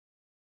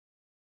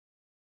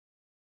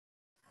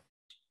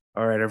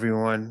All right,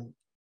 everyone.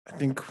 I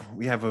think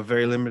we have a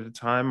very limited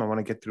time. I want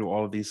to get through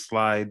all of these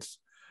slides.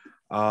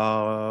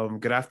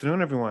 Good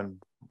afternoon, everyone.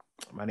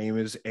 My name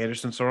is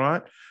Anderson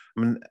Serrant.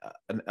 I'm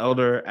an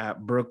elder at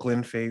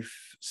Brooklyn Faith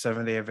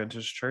Seventh-day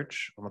Adventist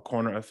Church on the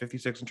corner of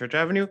 56th and Church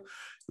Avenue.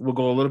 We'll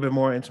go a little bit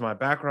more into my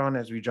background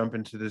as we jump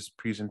into this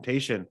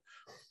presentation.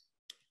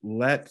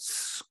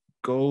 Let's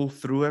go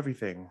through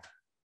everything.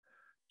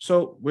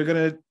 So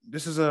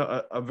this is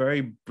a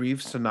very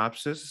brief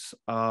synopsis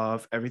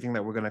of everything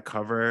that we're gonna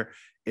cover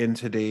in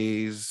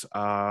today's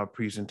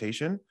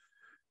presentation.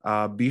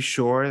 Be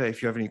sure that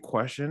if you have any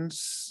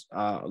questions,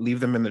 leave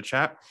them in the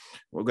chat.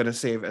 We're gonna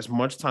save as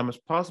much time as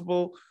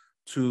possible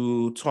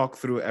to talk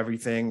through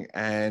everything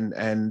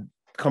and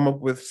come up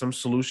with some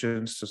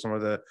solutions to some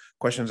of the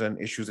questions and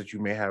issues that you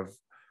may have.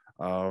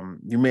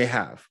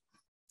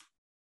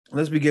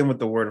 Let's begin with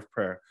the word of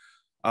prayer.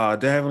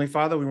 Dear Heavenly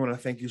Father, we want to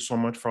thank you so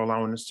much for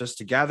allowing us just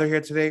to gather here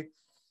today.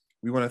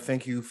 We want to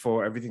thank you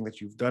for everything that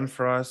you've done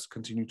for us.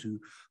 Continue to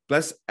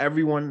bless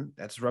everyone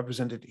that's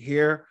represented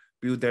here.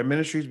 Be with their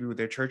ministries, be with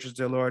their churches,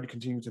 dear Lord.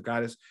 Continue to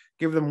guide us.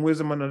 Give them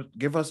wisdom and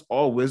give us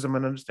all wisdom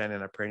and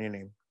understanding. I pray in your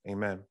name.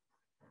 Amen.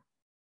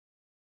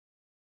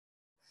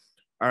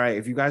 All right.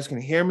 If you guys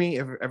can hear me,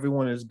 if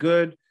everyone is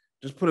good,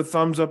 just put a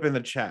thumbs up in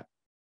the chat.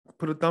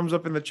 Put a thumbs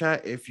up in the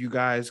chat if you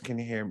guys can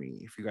hear me,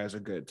 if you guys are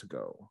good to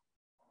go.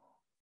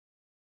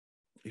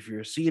 If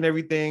you're seeing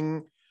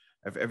everything,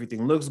 if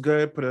everything looks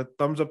good, put a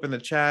thumbs up in the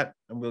chat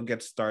and we'll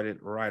get started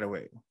right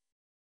away.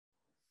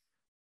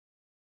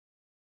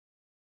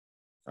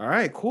 All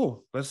right,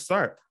 cool. Let's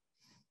start.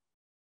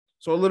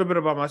 So a little bit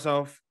about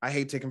myself. I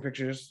hate taking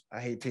pictures. I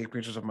hate taking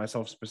pictures of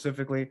myself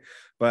specifically.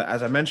 But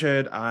as I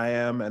mentioned, I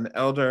am an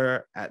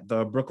elder at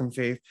the Brooklyn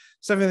Faith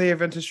Seventh-day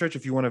Adventist Church.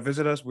 If you want to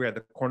visit us, we're at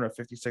the corner of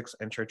 56th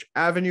and Church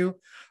Avenue.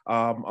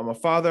 I'm a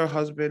father,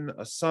 husband,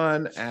 a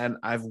son, and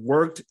I've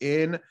worked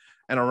in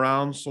and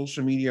around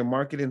social media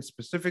marketing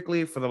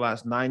specifically for the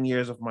last 9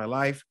 years of my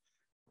life,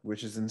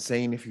 which is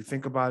insane if you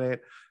think about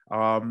it.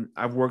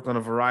 I've worked on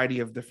a variety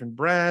of different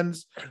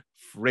brands,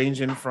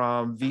 ranging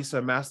from Visa,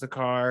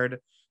 MasterCard,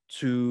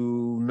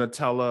 to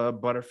Nutella,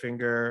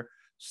 Butterfinger,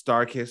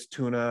 Starkist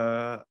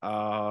tuna,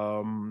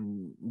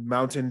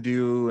 Mountain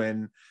Dew,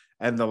 and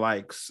the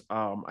likes.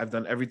 I've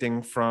done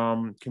everything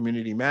from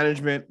community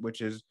management,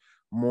 which is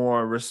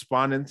more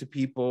responding to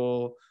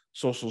people,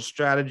 social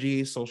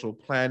strategy, social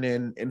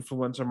planning,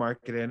 influencer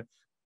marketing,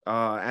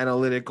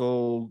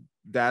 analytical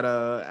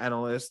data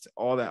analyst,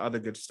 all that other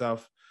good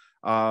stuff.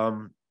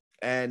 And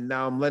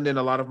now I'm lending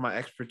a lot of my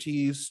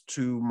expertise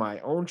to my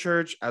own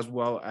church as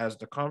well as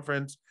the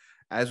conference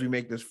as we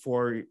make this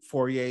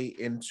foray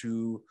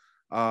into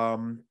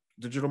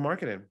digital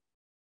marketing.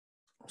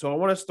 So I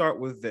want to start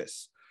with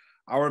this.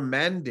 Our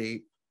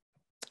mandate,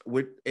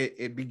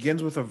 it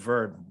begins with a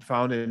verb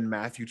found in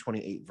Matthew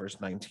 28, verse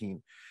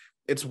 19.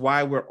 It's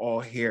why we're all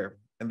here.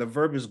 And the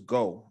verb is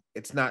go.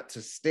 It's not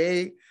to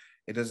stay.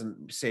 It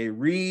doesn't say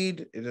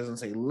read. It doesn't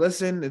say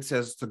listen. It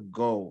says to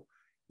go.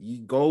 Ye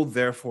go,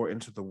 therefore,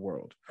 into the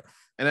world.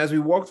 And as we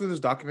walk through this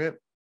document,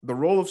 the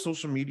role of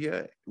social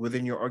media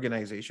within your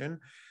organization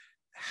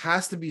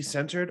has to be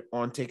centered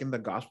on taking the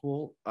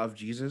gospel of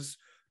Jesus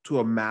to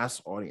a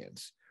mass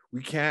audience.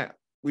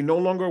 We no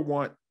longer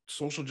want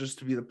social just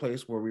to be the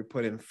place where we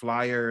put in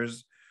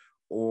flyers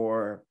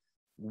or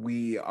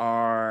we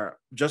are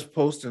just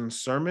posting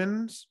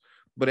sermons,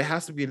 but it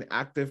has to be an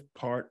active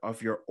part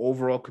of your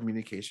overall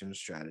communication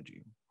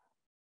strategy.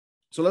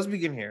 So let's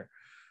begin here.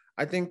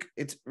 I think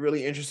it's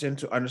really interesting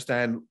to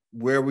understand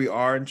where we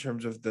are in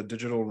terms of the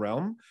digital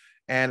realm.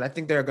 And I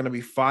think there are going to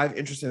be 5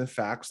 interesting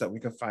facts that we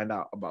can find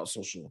out about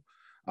social.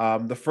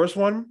 The first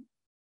one,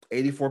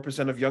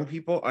 84% of young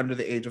people under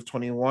the age of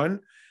 21,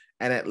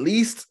 and at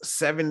least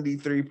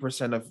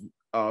 73%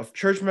 of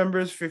church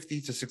members,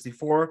 50 to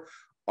 64,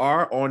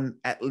 are on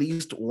at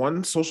least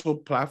one social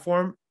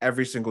platform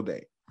every single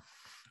day.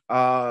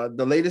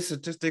 The latest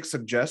statistics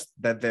suggest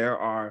that there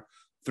are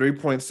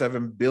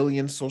 3.7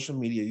 billion social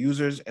media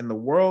users in the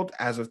world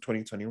as of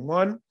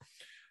 2021.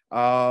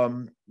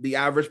 The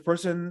average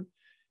person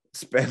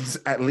spends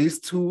at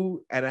least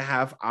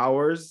 2.5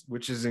 hours,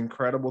 which is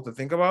incredible to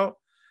think about.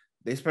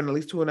 They spend at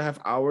least 2.5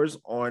 hours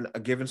on a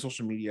given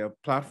social media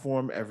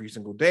platform every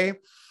single day.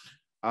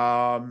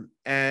 And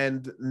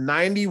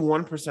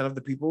 91% of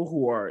the people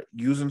who are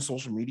using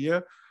social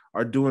media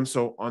are doing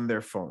so on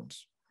their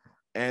phones.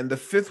 And the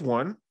fifth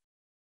one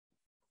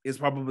is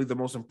probably the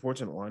most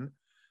important one.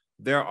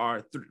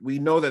 We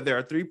know that there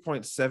are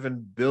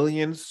 3.7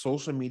 billion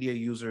social media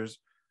users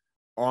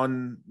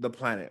on the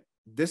planet.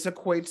 This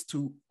equates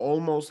to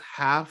almost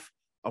half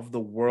of the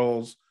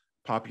world's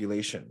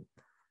population.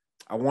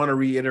 I want to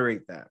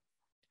reiterate that.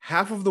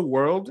 Half of the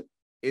world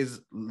is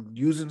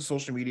using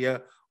social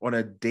media on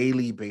a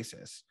daily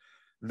basis.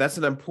 That's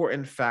an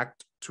important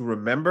fact to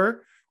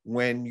remember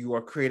when you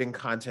are creating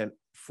content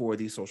for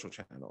these social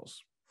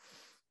channels.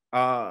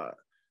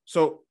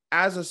 So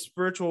as a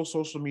spiritual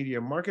social media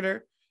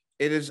marketer,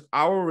 it is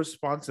our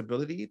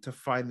responsibility to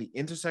find the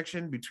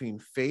intersection between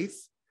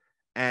faith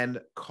and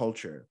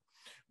culture.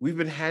 We've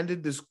been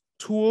handed this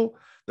tool,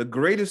 the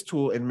greatest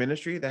tool in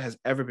ministry that has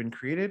ever been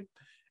created.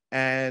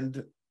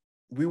 And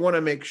we want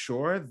to make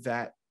sure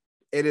that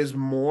it is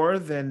more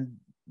than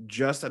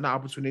just an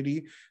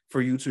opportunity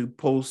for you to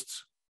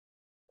post,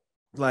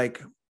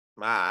 like,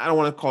 I don't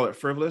want to call it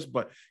frivolous,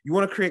 but you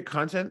want to create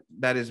content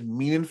that is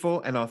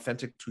meaningful and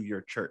authentic to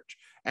your church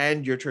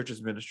and your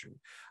church's ministry.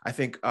 I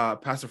think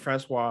Pastor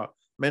Francois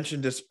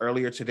mentioned this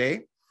earlier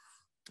today,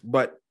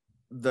 but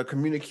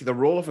the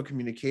role of a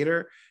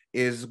communicator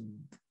is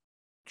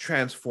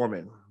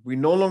transforming. We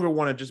no longer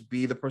want to just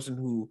be the person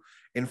who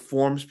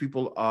informs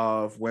people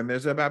of when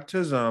there's a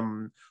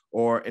baptism,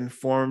 or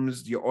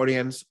informs your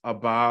audience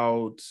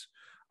about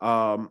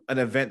an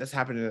event that's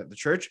happening at the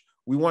church.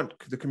 We want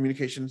the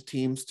communications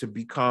teams to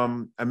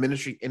become a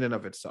ministry in and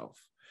of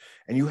itself.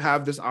 And you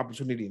have this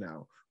opportunity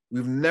now.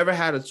 We've never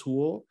had a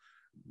tool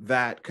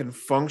that can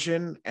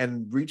function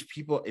and reach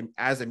people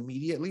as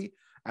immediately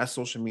as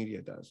social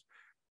media does.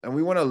 And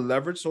we want to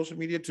leverage social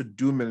media to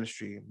do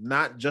ministry,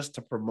 not just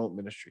to promote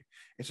ministry.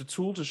 It's a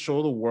tool to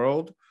show the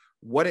world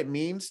what it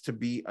means to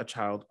be a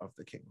child of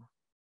the King.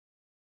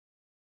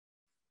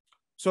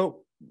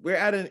 So we're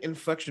at an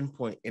inflection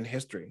point in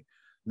history.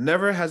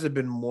 Never has it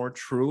been more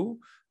true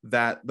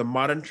that the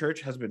modern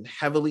church has been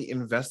heavily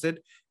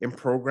invested in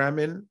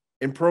programming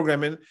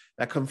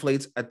that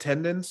conflates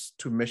attendance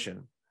to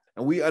mission.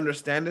 And we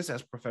understand this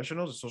as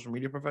professionals, as social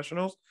media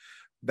professionals,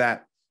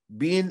 that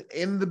being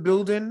in the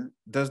building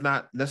does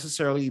not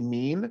necessarily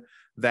mean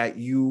that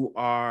you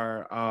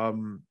are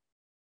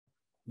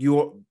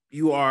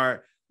you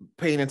are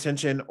paying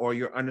attention, or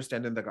you're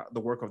understanding the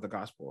work of the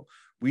gospel.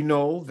 We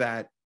know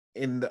that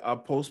in the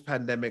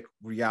post-pandemic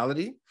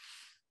reality,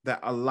 that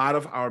a lot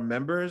of our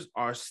members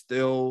are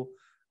still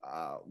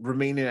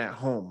remaining at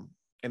home,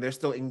 and they're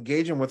still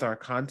engaging with our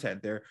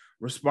content. They're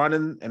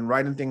responding and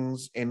writing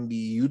things in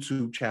the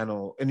YouTube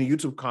channel, in the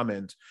YouTube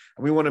comments.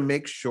 And we want to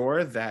make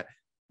sure that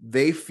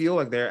they feel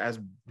like they're as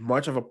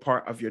much of a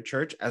part of your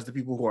church as the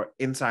people who are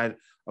inside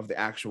of the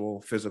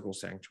actual physical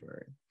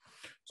sanctuary.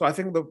 So I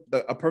think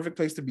a perfect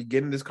place to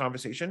begin this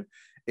conversation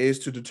is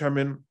to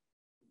determine,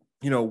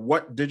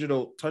 what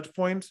digital touch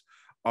points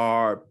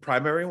are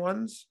primary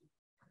ones,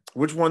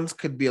 which ones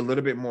could be a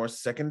little bit more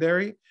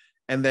secondary,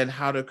 and then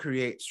how to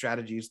create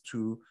strategies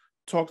to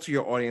talk to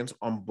your audience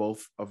on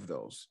both of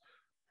those.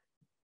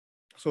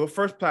 So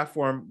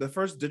the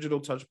first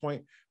digital touch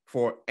point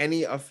for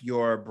any of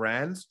your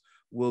brands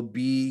will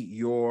be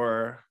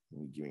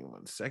give me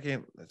 1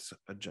 second. Let's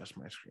adjust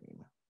my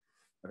screen.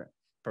 Okay,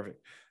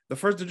 perfect. The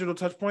first digital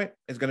touch point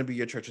is going to be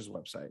your church's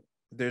website.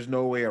 There's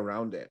no way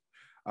around it.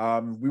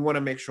 We want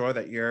to make sure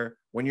that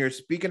when you're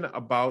speaking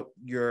about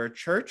your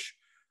church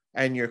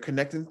and you're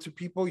connecting to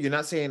people, you're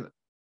not saying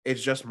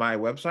it's just my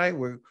website.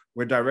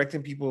 We're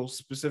directing people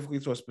specifically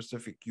to a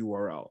specific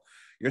URL.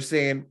 You're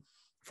saying,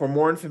 for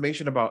more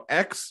information about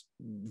X,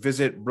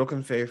 visit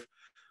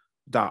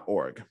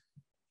brooklynfaith.org,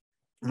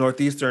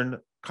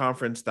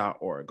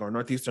 northeasternconference.org, or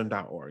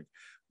northeastern.org.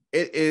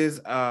 It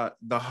is the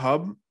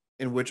hub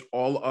in which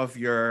all of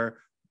your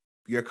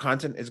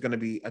content is going to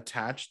be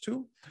attached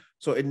to.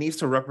 So it needs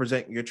to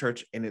represent your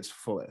church in its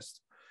fullest.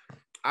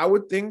 I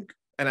would think,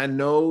 and I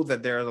know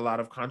that there is a lot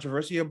of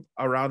controversy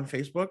around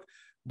Facebook,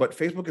 but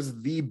Facebook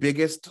is the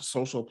biggest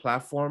social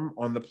platform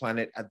on the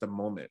planet at the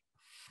moment.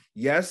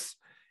 Yes,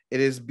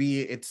 and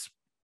we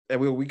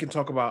can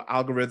talk about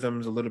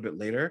algorithms a little bit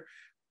later.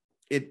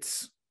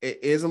 It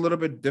is a little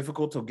bit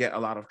difficult to get a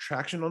lot of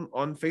traction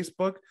on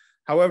Facebook.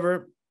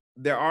 However,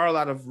 there are a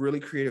lot of really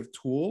creative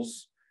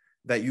tools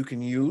that you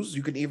can use.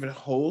 You can even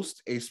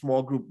host a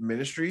small group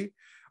ministry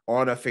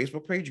on a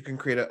Facebook page. You can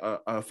create a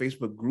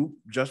Facebook group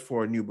just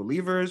for new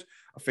believers,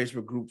 a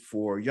Facebook group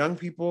for young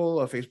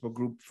people, a Facebook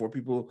group for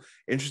people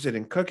interested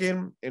in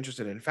cooking,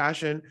 interested in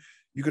fashion.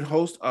 You can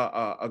host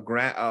a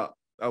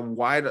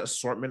wide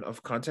assortment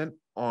of content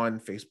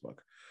on Facebook.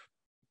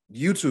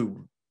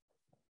 YouTube,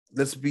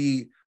 let's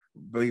be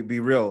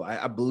real.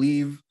 I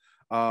believe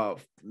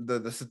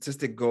the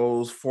statistic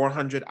goes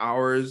 400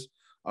 hours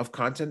of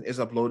content is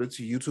uploaded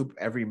to YouTube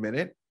every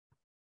minute.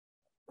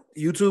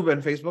 YouTube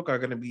and Facebook are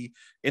going to be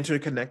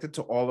interconnected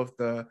to all of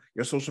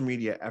your social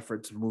media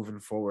efforts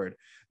moving forward.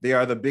 They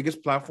are the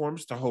biggest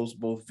platforms to host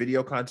both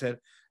video content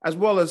as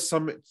well as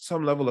some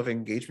level of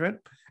engagement.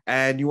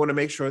 And you want to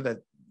make sure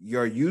that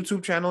your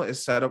YouTube channel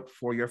is set up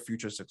for your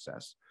future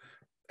success.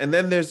 And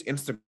then there's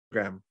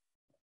Instagram,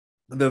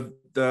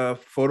 the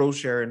photo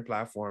sharing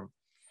platform.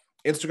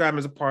 Instagram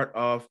is a part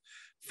of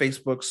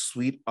Facebook's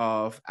suite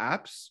of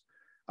apps,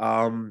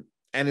 and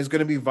is going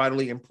to be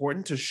vitally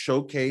important to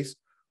showcase,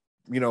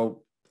 it's going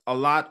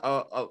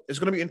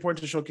to be important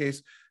to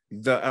showcase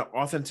the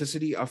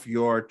authenticity of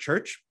your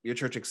church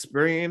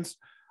experience.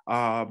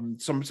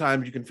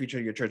 Sometimes you can feature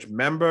your church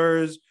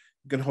members.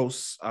 You can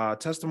host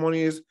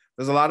testimonies.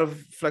 There's a lot of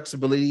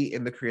flexibility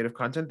in the creative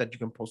content that you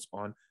can post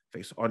on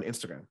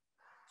Instagram.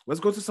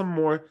 Let's go to some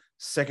more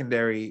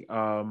secondary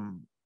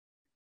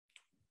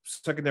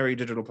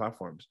digital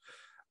platforms.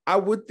 I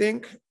would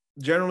think,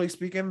 generally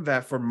speaking,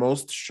 that for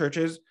most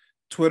churches,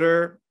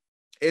 Twitter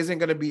isn't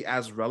going to be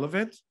as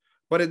relevant,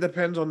 but it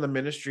depends on the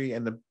ministry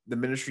and the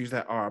ministries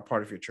that are a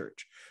part of your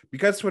church.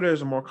 Because Twitter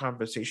is a more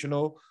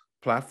conversational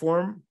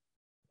platform,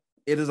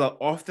 it is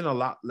often a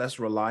lot less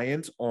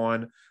reliant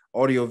on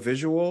audio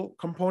visual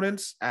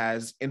components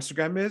as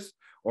Instagram is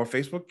or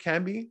Facebook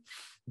can be.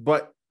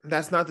 But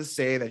that's not to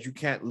say that you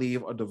can't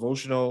leave a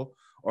devotional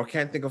or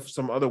can't think of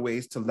some other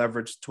ways to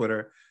leverage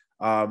Twitter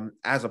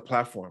as a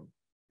platform.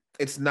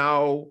 It's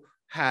now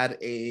had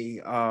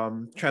a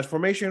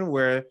transformation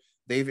where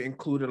they've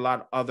included a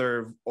lot of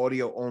other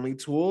audio only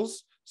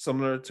tools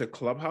similar to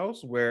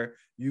Clubhouse, where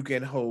you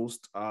can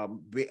host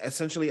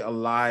essentially a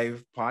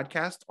live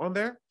podcast on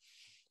there.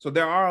 So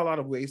there are a lot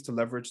of ways to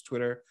leverage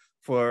Twitter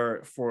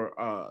for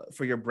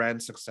your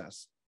brand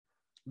success.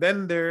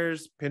 Then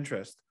there's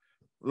Pinterest.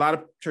 A lot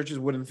of churches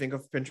wouldn't think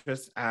of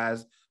Pinterest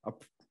as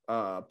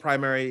a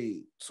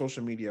primary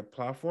social media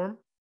platform,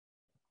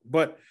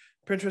 but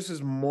Pinterest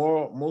is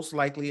most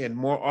likely and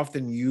more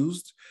often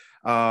used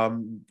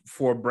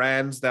for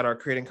brands that are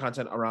creating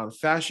content around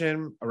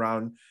fashion,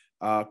 around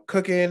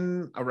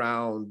cooking,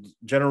 around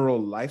general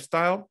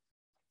lifestyle.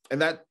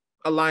 And that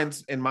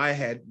aligns in my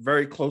head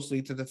very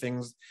closely to the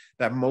things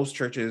that most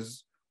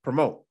churches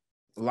promote: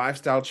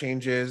 lifestyle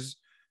changes,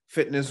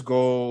 fitness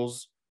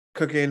goals,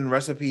 cooking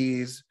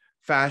recipes,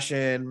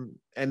 fashion,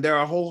 and there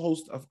are a whole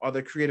host of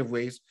other creative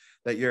ways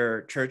that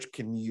your church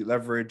can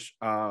leverage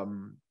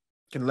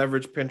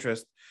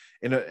Pinterest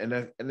in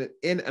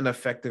an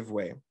effective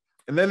way.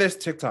 And then there's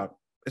TikTok.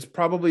 It's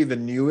probably the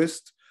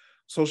newest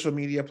social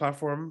media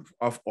platform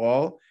of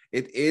all.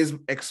 It is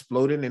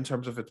exploding in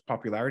terms of its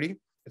popularity.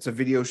 It's a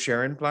video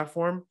sharing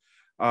platform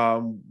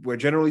where,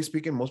 generally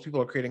speaking, most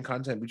people are creating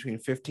content between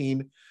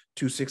 15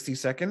 to 60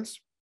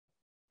 seconds.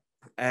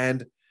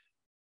 And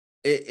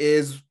it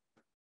is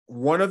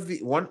one of,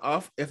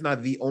 if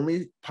not the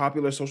only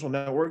popular social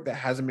network that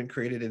hasn't been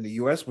created in the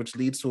US, which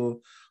leads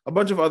to a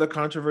bunch of other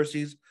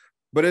controversies.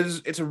 But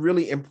it's a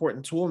really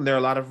important tool, and there are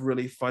a lot of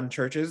really fun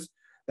churches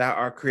that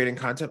are creating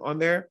content on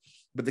there.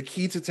 But the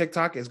key to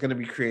TikTok is going to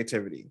be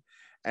creativity.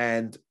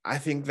 And I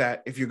think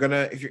that if you're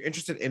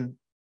interested in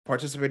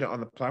participating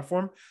on the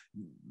platform,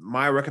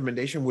 my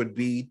recommendation would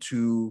be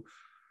to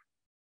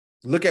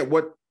look at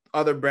what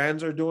other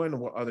brands are doing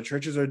and what other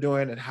churches are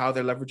doing and how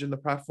they're leveraging the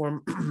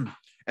platform,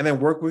 and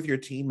then work with your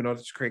team in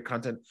order to create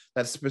content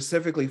that's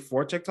specifically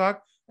for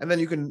TikTok. And then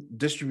you can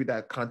distribute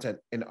that content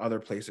in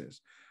other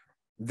places.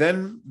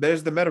 Then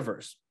there's the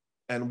metaverse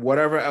and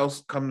whatever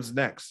else comes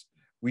next.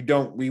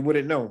 We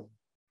wouldn't know.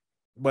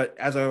 But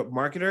as a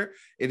marketer,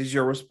 it is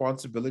your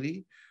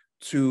responsibility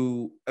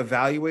to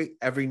evaluate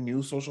every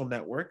new social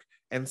network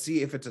and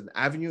see if it's an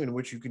avenue in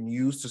which you can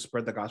use to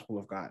spread the gospel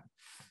of God.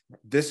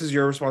 This is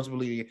your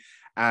responsibility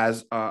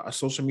as a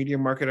social media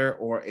marketer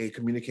or a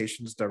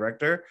communications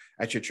director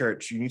at your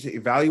church. You need to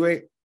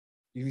evaluate,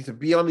 you need to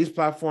be on these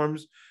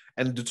platforms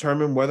and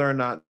determine whether or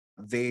not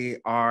they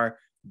are,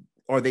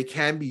 or they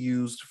can be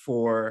used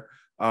for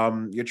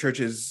your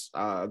church's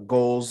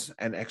goals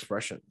and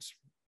expressions.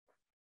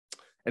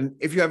 And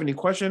if you have any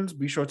questions,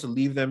 be sure to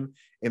leave them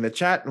in the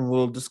chat and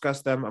we'll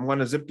discuss them. I'm going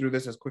to zip through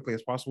this as quickly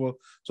as possible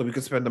so we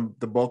can spend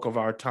the bulk of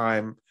our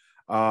time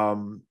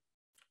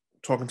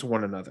talking to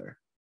one another.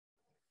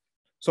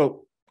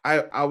 So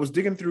I was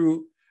digging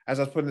through as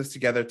I was putting this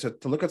together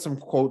to look at some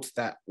quotes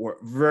that were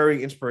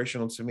very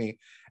inspirational to me.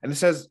 And it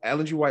says,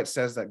 Ellen G. White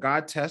says that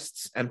God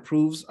tests and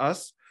proves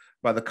us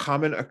by the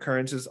common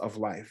occurrences of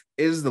life.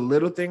 It is the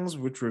little things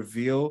which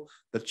reveal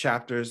the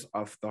chapters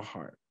of the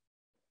heart.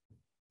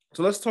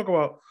 So let's talk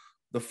about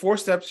the 4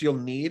 steps you'll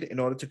need in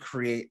order to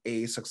create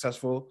a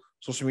successful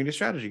social media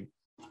strategy.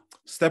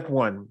 Step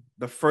 1,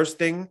 the first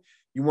thing,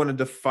 you want to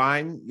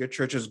define your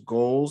church's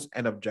goals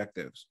and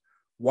objectives.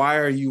 Why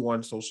are you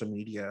on social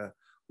media?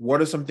 What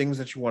are some things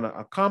that you want to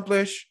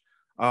accomplish?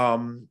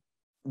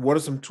 What are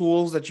some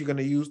tools that you're going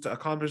to use to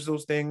accomplish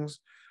those things?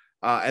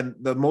 And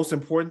the most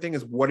important thing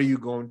is, what are you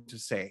going to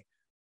say?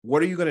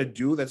 What are you going to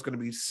do that's going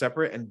to be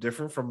separate and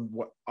different from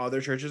what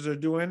other churches are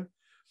doing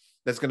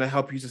that's going to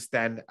help you to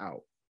stand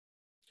out?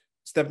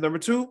 Step number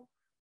 2,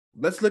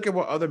 let's look at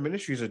what other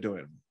ministries are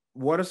doing.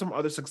 What are some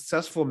other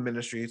successful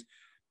ministries,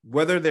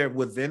 whether they're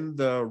within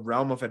the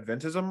realm of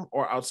Adventism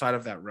or outside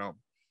of that realm?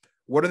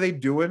 What are they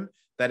doing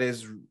that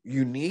is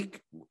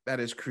unique, that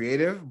is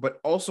creative, but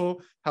also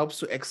helps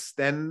to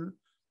extend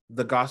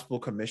the gospel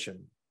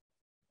commission?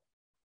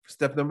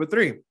 Step number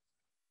 3,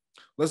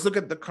 let's look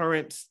at the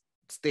current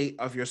state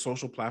of your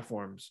social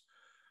platforms.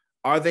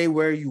 Are they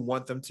where you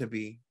want them to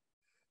be?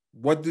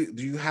 What do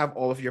you have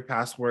all of your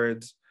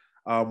passwords?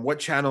 What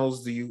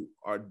channels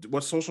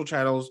what social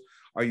channels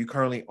are you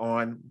currently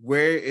on?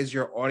 Where is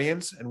your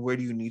audience and where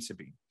do you need to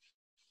be?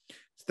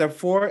 Step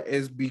 4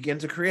 is begin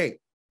to create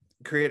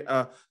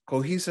a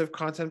cohesive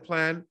content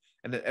plan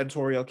and an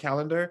editorial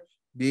calendar.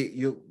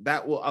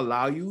 That will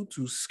allow you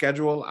to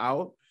schedule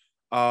out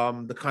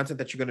the content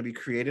that you're going to be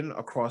creating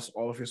across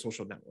all of your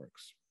social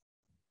networks.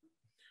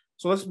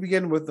 So let's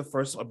begin with the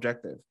first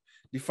objective.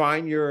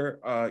 Define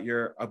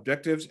your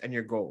objectives and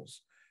your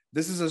goals.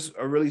 This is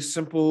a really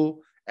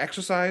simple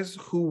exercise: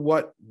 who,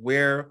 what,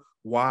 where,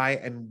 why,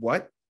 and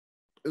what.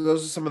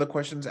 those are some of the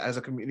questions as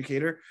a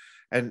communicator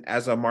and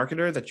as a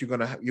marketer that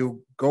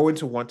you go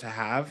into want to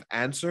have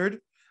answered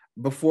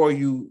before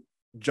you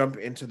jump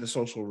into the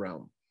social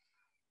realm.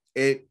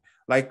 It,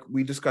 like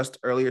we discussed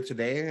earlier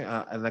today,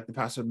 and like the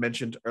pastor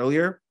mentioned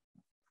earlier,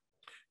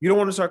 you don't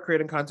want to start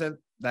creating content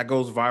that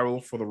goes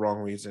viral for the wrong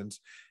reasons.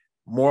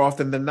 More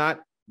often than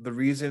not, the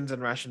reasons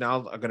and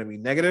rationales are going to be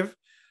negative.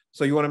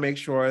 So you want to make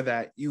sure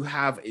that you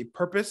have a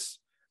purpose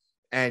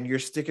and you're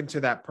sticking to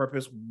that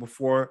purpose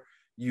before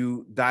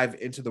you dive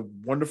into the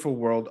wonderful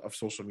world of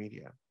social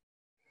media.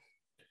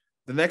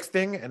 The next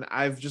thing, and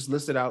I've just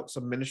listed out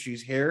some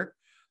ministries here,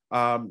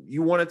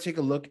 you want to take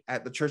a look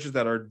at the churches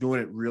that are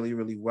doing it really,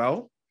 really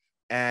well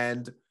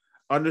and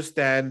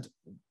understand,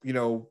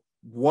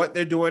 what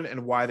they're doing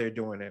and why they're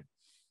doing it.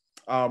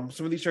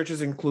 Some of these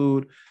churches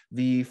include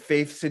the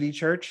Faith City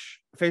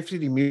Church, Faith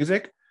City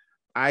Music.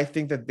 I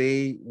think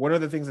that one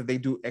of the things that they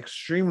do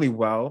extremely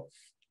well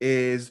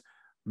is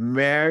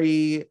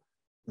marry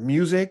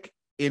music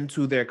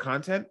into their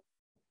content.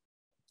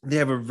 They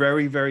have a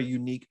very, very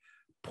unique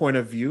point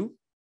of view,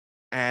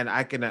 and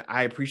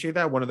I appreciate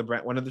that. One of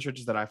the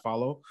churches that I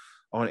follow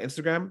on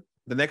Instagram.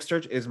 The next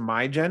church is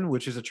MyGen,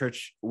 which is a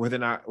church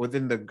within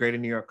the Greater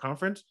New York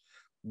Conference.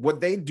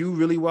 What they do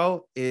really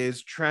well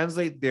is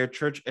translate their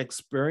church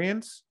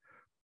experience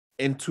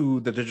into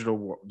the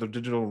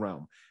digital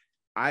realm.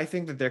 I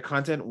think that their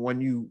content,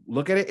 when you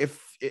look at it,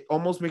 it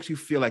almost makes you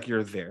feel like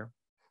you're there.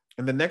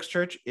 And the next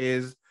church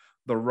is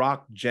the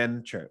Rock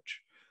Gen Church.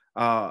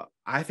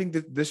 I think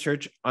that this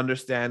church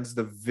understands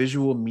the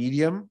visual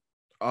medium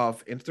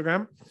of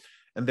Instagram,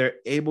 and they're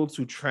able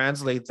to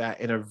translate that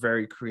in a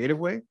very creative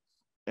way.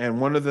 And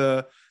one of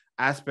the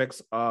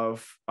aspects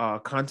of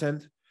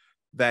content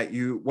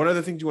one of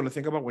the things you want to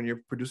think about when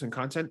you're producing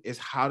content is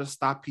how to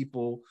stop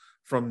people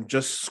from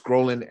just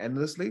scrolling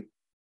endlessly.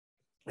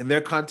 And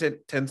their content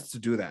tends to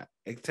do that.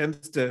 It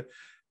tends to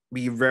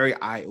be very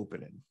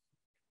eye-opening.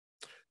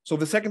 So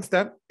the second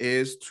step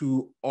is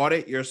to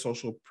audit your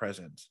social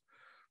presence.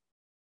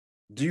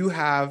 Do you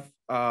have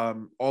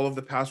all of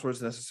the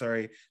passwords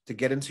necessary to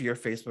get into your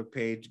Facebook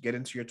page, get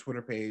into your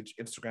Twitter page,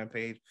 Instagram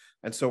page,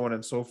 and so on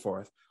and so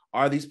forth?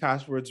 Are these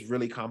passwords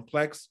really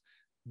complex?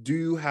 Do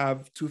you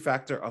have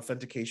two-factor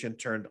authentication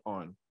turned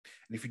on?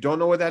 And if you don't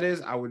know what that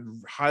is, I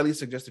would highly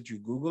suggest that you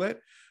Google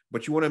it,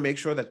 but you want to make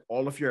sure that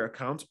all of your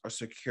accounts are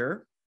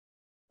secure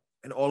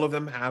and all of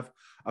them have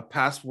a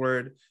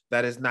password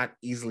that is not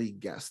easily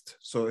guessed.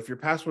 So if your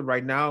password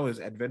right now is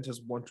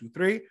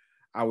Adventus123,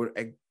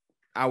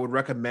 I would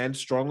recommend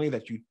strongly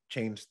that you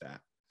change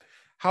that.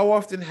 How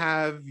often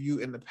have you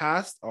in the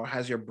past, or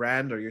has your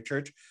brand or your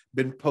church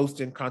been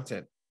posting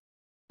content?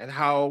 And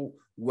how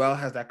well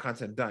has that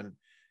content done?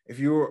 If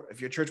your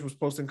church was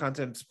posting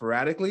content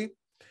sporadically,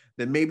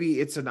 then maybe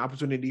it's an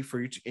opportunity for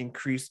you to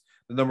increase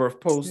the number of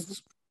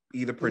posts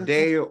either per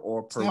day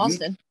or per week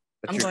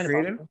that you're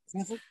creating.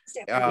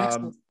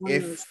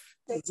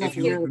 If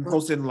you've been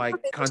posting like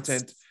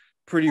content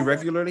pretty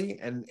regularly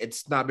and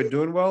it's not been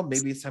doing well,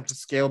 maybe it's time to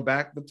scale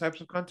back the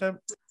types of content.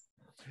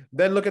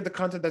 Then look at the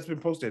content that's been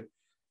posted.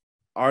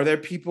 Are there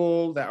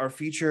people that are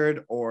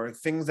featured or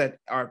things that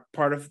are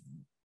part of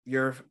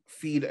your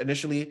feed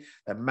initially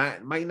that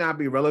might not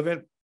be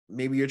relevant?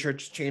 Maybe your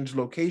church changed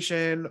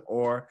location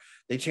or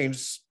they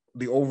changed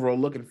the overall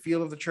look and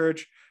feel of the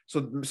church.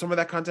 So some of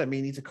that content may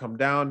need to come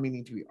down, may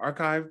need to be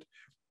archived.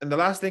 And the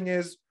last thing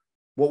is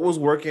what was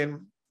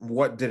working,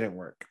 what didn't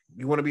work.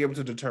 You want to be able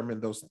to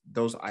determine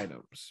those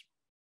items.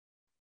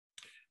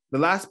 The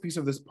last piece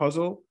of this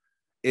puzzle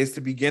is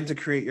to begin to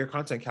create your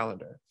content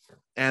calendar.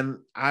 And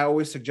I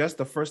always suggest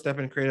the first step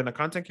in creating a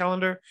content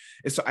calendar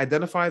is to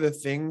identify the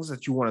things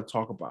that you want to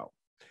talk about.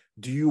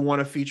 Do you want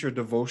to feature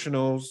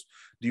devotionals?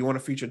 Do you want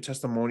to feature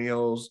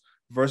testimonials,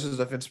 verses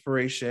of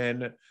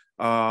inspiration?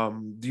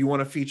 Do you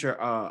want to feature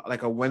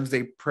like a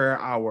Wednesday prayer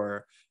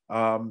hour,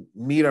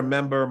 meet a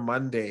member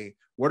Monday?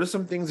 What are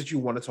some things that you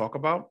want to talk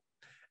about?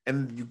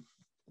 And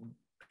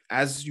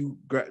as you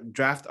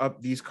draft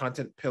up these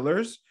content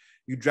pillars,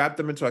 you draft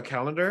them into a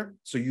calendar.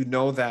 So you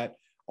know that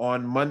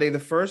on Monday the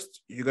 1st,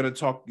 you're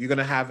going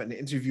to have an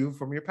interview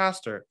from your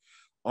pastor.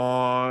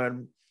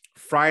 On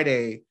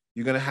Friday,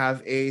 you're going to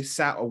have a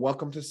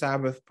welcome to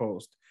Sabbath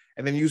post.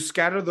 And then you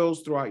scatter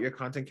those throughout your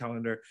content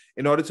calendar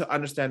in order to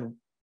understand,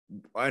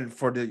 and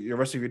for the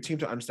rest of your team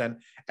to understand,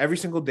 every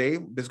single day,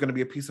 there's going to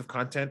be a piece of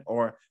content,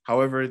 or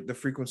however the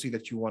frequency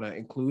that you want to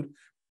include.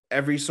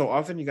 Every so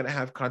often, you're going to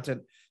have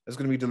content that's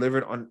going to be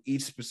delivered on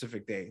each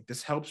specific day.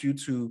 This helps you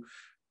to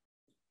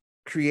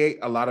create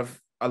a lot of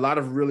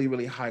really,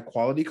 really high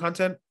quality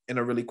content in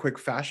a really quick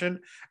fashion,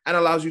 and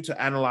allows you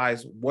to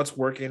analyze what's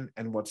working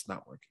and what's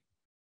not working.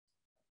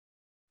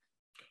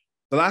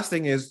 The last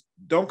thing is,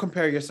 don't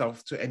compare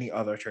yourself to any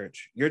other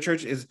church. Your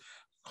church is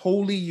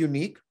wholly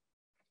unique,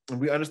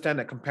 and we understand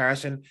that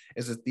comparison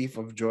is a thief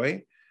of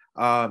joy.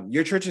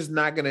 Your church is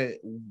not going to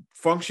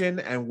function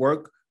and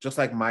work just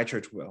like my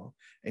church will.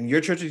 And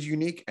your church is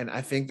unique, and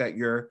I think that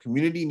your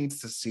community needs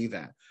to see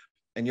that.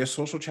 And your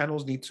social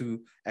channels need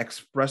to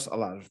express a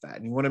lot of that.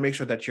 And you want to make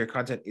sure that your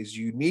content is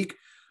unique,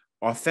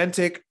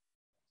 authentic,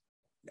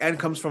 and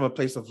comes from a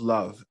place of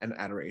love and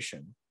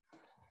adoration.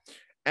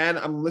 And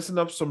I'm listing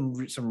up some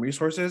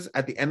resources.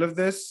 At the end of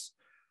this,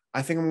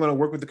 I think I'm going to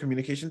work with the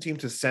communication team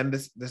to send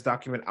this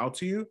document out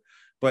to you.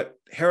 But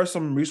here are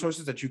some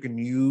resources that you can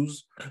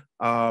use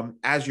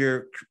as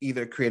you're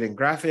either creating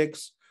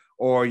graphics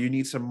or you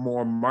need some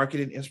more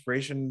marketing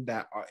inspiration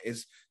that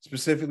is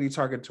specifically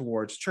targeted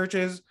towards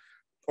churches,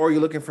 or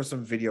you're looking for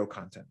some video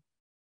content.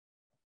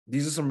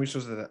 These are some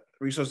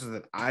resources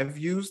that I've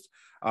used.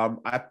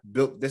 I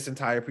built this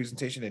entire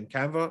presentation in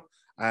Canva.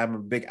 I'm a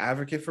big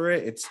advocate for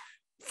it. It's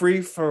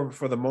free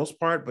for the most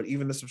part, but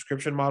even the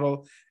subscription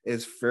model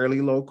is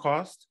fairly low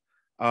cost.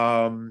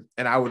 And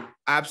I would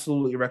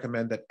absolutely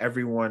recommend that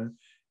everyone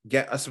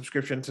get a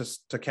subscription to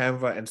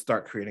Canva and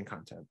start creating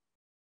content.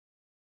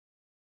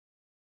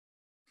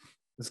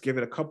 Let's give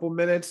it a couple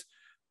minutes.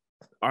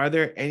 Are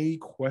there any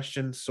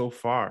questions so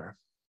far?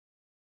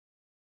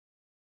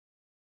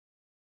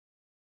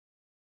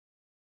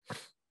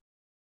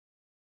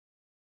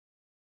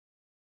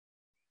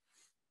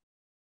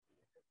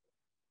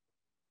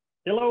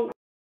 Hello.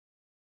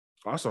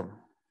 Awesome.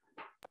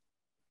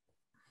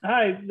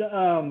 Hi.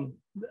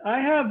 I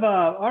have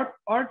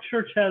our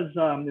church has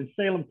in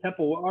Salem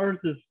Temple. Ours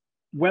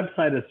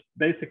website is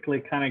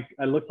basically kind of,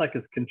 it looks like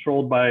it's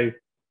controlled by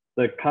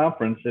the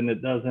conference, and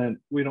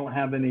we don't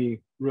have any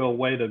real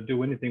way to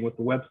do anything with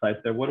the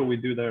website there. What do we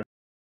do there?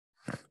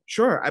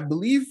 Sure. I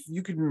believe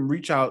you can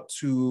reach out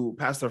to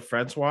Pastor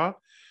Francois.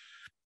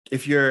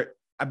 I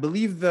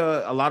believe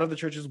a lot of the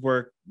churches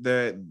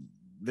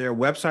their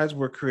websites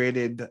were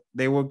created.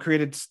 They were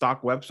created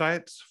stock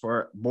websites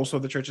for most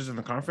of the churches in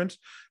the conference.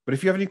 But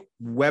if you have any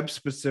web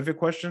specific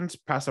questions,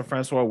 Pastor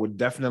Francois would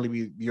definitely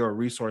be your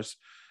resource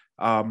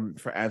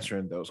for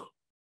answering those.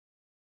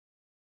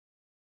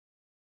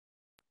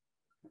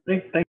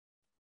 Thanks.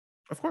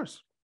 Of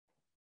course.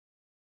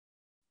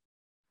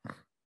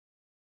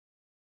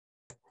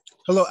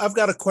 Hello, I've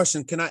got a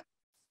question.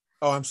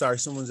 Oh, I'm sorry,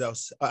 someone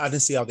else. I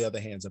didn't see all the other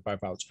hands up. I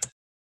apologize.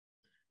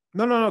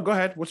 No. Go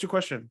ahead. What's your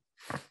question?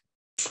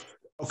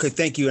 Okay,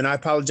 thank you. And I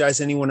apologize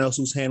to anyone else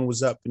whose hand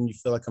was up and you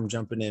feel like I'm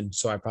jumping in,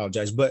 so I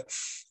apologize. But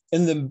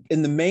in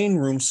the main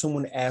room,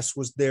 someone asked,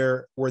 were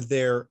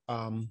there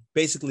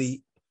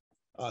basically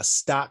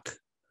stock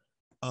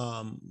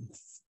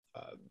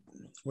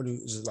what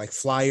is it, like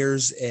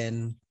flyers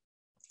and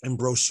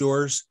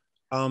brochures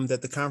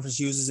that the conference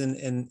uses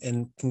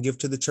and can give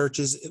to the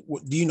churches?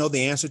 Do you know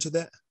the answer to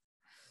that?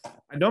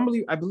 I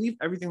believe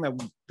everything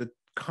that the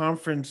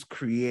conference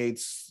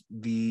creates,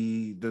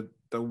 the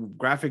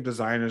graphic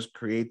designers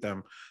create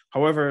them.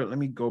 However, let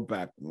me go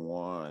back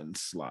one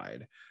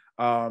slide.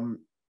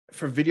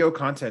 For video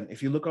content,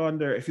 if you look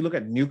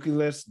at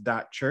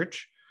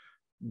nucleus.church,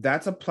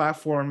 that's a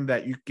platform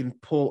that you can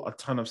pull a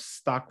ton of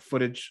stock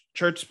footage,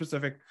 church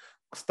specific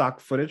stock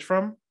footage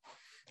from.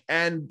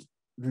 And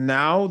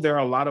now there are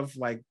a lot of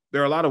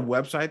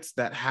websites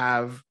that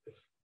have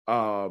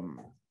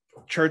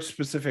church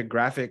specific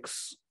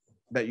graphics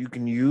that you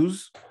can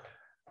use.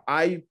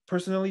 I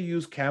personally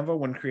use Canva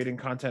when creating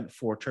content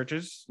for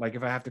churches. Like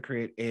if I have to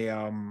create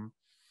a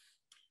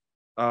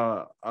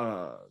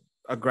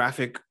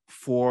graphic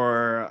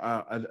for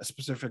a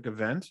specific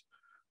event,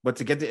 but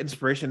to get the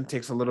inspiration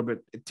takes a little bit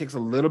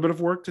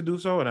of work to do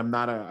so. And I'm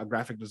not a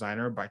graphic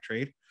designer by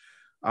trade.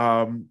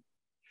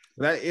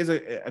 That is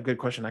a good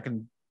question. I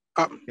can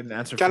get an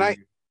answer for you.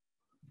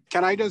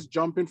 Can I just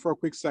jump in for a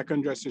quick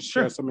second just to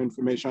share some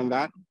information on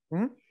that?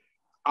 Mm-hmm.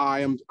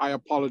 I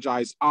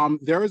apologize.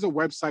 There is a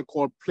website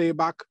called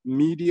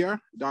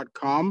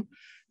playbackmedia.com.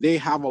 They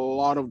have a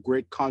lot of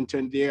great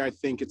content there. I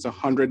think it's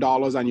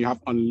 $100 and you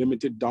have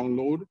unlimited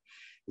download.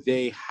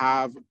 They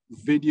have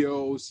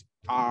videos,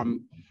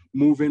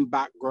 moving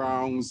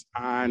backgrounds,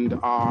 and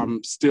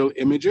still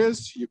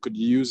images. You could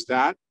use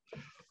that.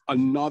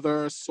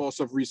 Another source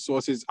of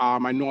resources,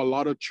 I know a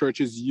lot of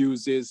churches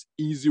uses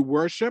Easy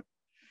Worship.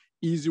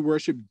 Easy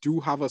Worship do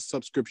have a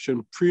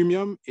subscription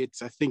premium. I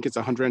think it's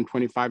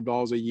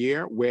 $125 a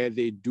year, where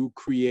they do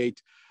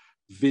create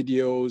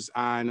videos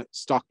and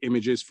stock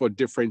images for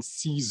different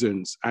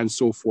seasons and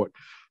so forth.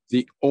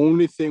 The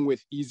only thing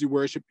with Easy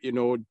Worship,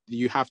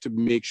 you have to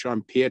make sure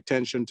and pay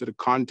attention to the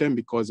content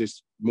because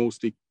it's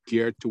mostly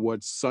geared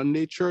towards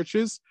Sunday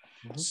churches.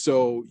 Mm-hmm.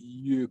 So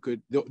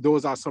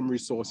those are some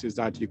resources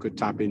that you could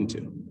tap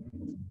into.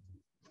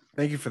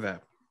 Thank you for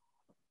that.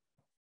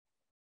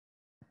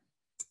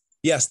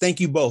 Yes, thank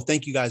you both.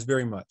 Thank you guys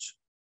very much.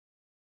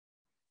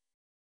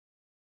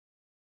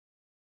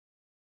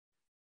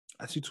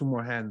 I see two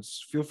more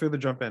hands. Feel free to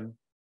jump in.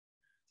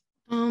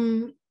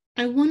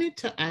 I wanted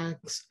to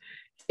ask,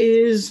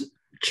 is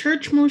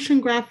Church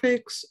Motion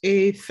Graphics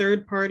a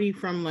third party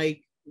from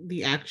like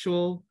the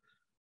actual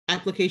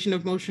application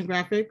of motion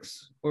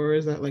graphics, or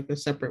is that like a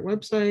separate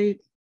website?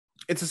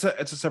 It's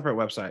a separate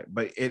website,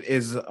 but it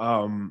is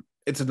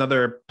it's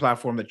another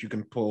platform that you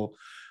can pull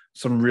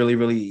some really,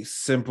 really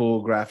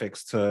simple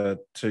graphics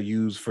to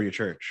use for your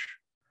church.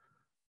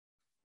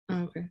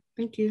 Okay,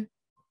 thank you.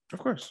 Of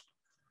course.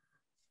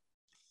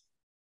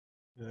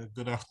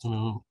 Good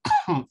afternoon.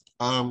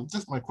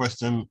 Just my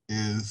question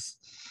is,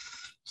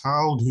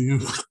 how do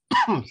you,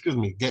 excuse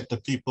me, get the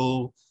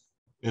people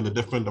in the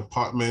different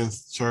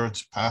departments,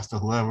 church, pastor,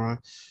 whoever,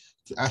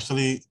 to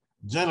actually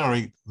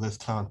generate this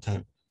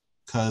content?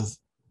 Because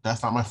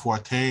that's not my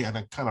forte, and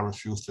I kind of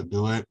refuse to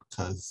do it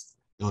because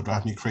it'll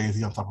drive me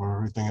crazy on top of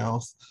everything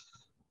else.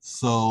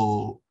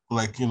 So,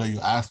 like, you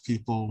ask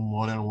people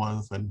more than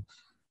once, and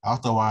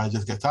after a while, I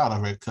just get out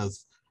of it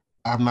because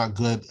I'm not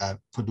good at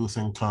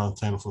producing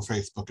content for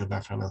Facebook and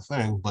that kind of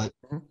thing. But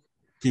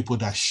people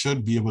that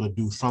should be able to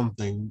do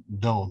something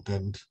don't.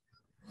 And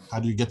how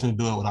do you get them to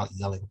do it without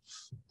yelling?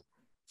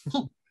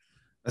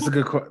 That's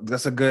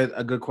a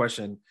good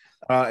question.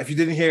 If you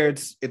didn't hear,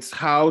 it's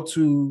how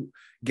to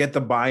get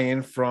the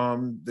buy-in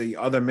from the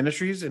other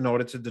ministries in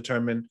order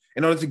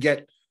to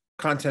get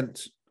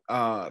content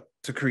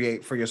to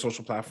create for your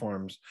social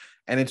platforms.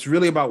 And it's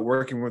really about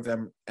working with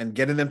them and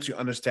getting them to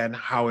understand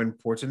how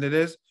important it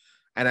is.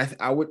 And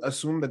I would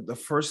assume that the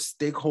first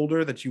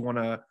stakeholder that you want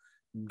to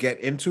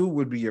get into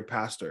would be your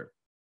pastor.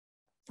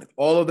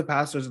 All of the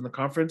pastors in the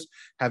conference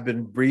have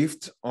been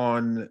briefed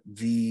on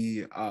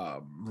the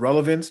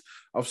relevance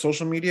of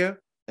social media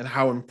and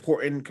how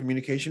important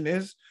communication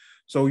is.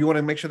 So you want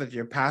to make sure that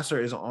your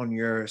pastor is on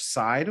your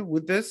side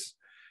with this,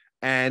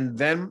 and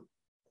then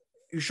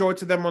you show it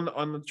to them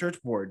on the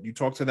church board. You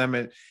talk to them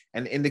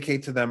and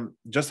indicate to them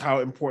just how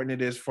important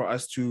it is for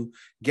us to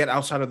get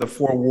outside of the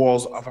four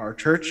walls of our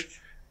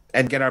church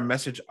and get our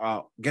message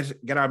out,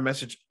 get our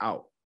message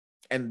out.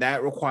 And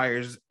that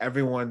requires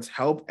everyone's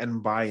help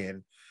and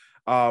buy-in.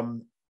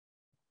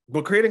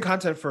 But creating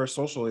content for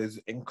social is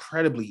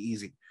incredibly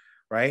easy,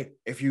 right?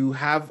 If you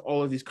have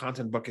all of these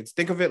content buckets,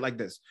 think of it like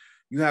this.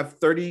 You have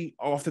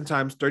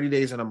oftentimes 30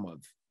 days in a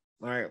month,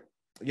 all right?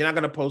 You're not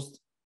going to post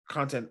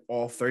content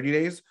all 30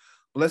 days.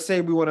 But let's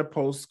say we want to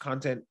post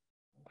content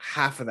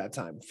half of that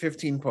time,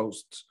 15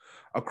 posts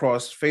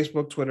across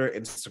Facebook, Twitter,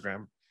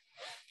 Instagram.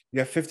 You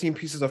have 15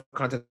 pieces of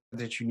content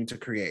that you need to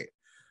create.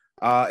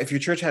 If your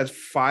church has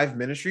 5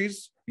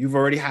 ministries, you've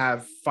already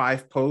have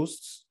 5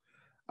 posts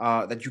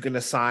that you can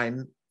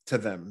assign to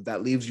them.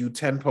 That leaves you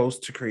 10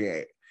 posts to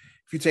create.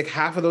 If you take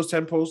half of those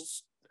 10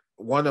 posts,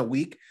 one a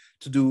week,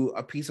 to do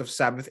a piece of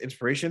Sabbath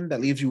inspiration,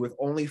 that leaves you with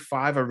only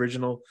 5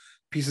 original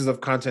pieces of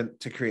content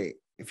to create,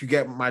 if you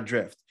get my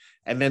drift,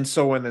 and then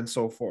so on and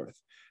so forth.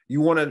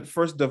 You want to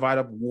first divide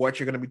up what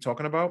you're going to be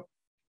talking about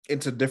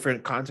into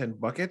different content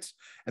buckets,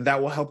 and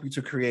that will help you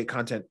to create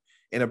content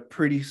in a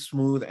pretty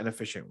smooth and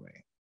efficient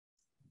way.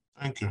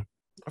 Thank you.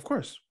 Of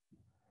course.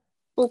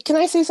 Well, can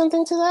I say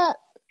something to that?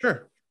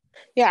 Sure.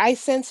 Yeah, I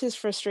sense his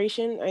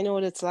frustration. I know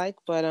what it's like,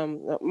 but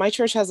my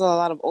church has a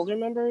lot of older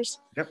members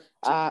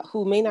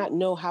who may not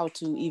know how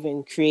to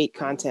even create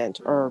content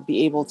or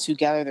be able to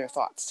gather their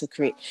thoughts to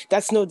create.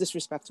 That's no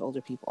disrespect to older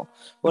people.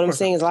 What I'm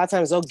saying is a lot of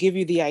times they'll give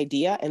you the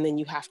idea and then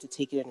you have to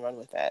take it and run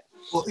with it.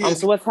 Well, yeah,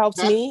 so what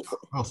helps me?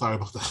 Oh, sorry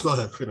about that. Go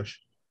ahead,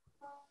 finish.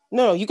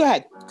 No, you go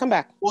ahead. Come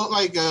back. Well,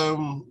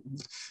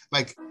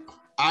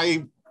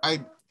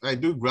 I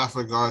do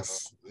graphic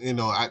arts.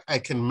 I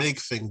can make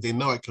things. They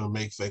know I can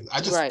make things.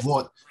 I just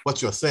want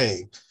what you're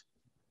saying.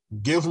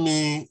 Give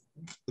me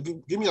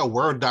a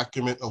Word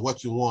document of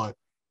what you want.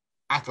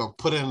 I can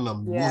put in a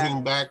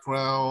moving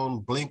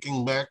background,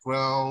 blinking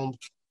background,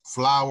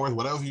 flowers,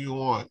 whatever you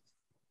want.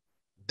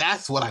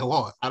 That's what I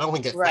want. I don't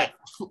want to get that.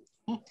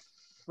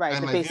 Right.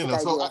 And the basic idea.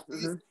 So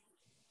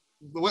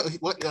what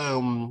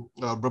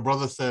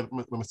brother said,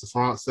 Mr.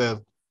 Serrant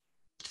said,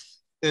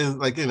 is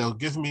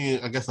give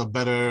me, I guess, a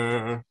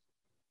better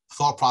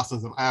thought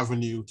process and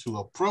avenue to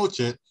approach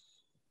it,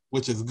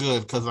 which is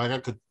good, because I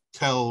could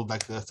tell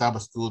the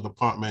Sabbath school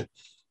department,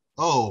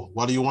 oh,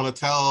 what do you want to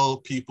tell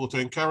people to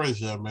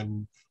encourage them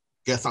and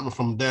get something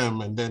from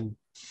them? And then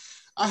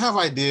I have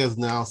ideas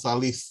now, so at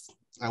least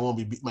I won't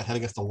be beating my head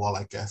against the wall,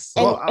 I guess.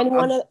 So,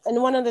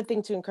 one other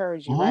thing to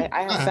encourage you, right?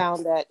 I have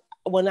found that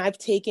when I've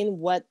taken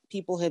what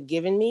people have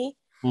given me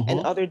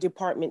and other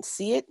departments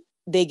see it,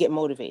 they get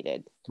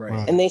motivated.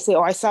 Right. And they say,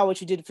 oh, I saw what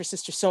you did for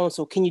Sister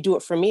So-and-so. Can you do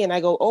it for me? And I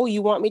go, oh,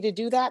 you want me to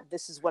do that?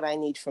 This is what I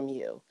need from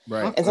you.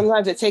 Right. And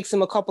sometimes it takes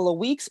them a couple of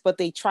weeks, but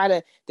you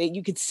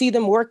could see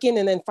them working.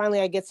 And then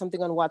finally I get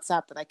something on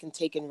WhatsApp that I can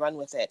take and run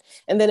with it.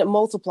 And then it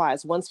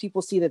multiplies. Once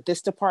people see that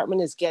this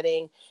department is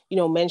getting,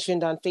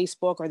 mentioned on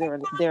Facebook, or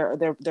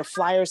their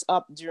flyers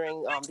up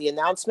during the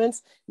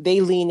announcements, they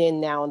lean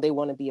in now and they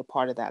want to be a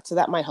part of that. So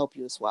that might help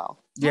you as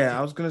well. Yeah,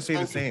 I was going to say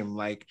the same.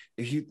 Like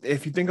if you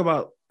think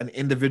about an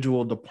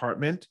individual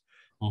department,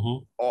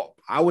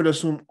 I would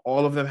assume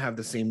all of them have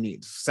the same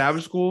needs. The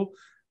Sabbath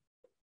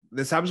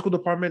school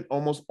department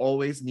almost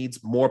always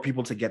needs more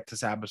people to get to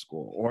Sabbath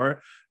school,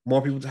 or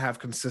more people to have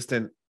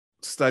consistent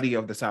study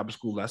of the Sabbath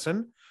school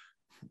lesson.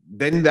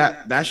 Then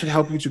that should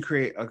help you to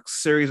create a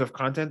series of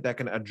content that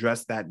can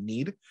address that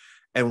need.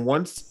 And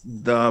once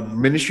the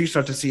ministry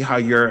start to see how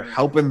you're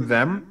helping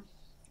them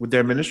with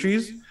their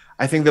ministries,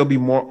 I think they'll be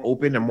more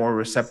open and more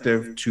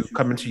receptive to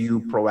coming to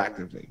you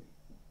proactively.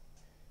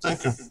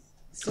 Thank you.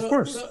 Of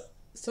course.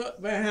 So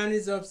my hand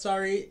is up.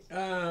 Sorry.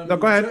 No,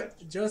 go ahead.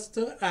 Just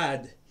to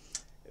add,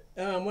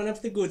 one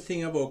of the good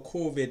thing about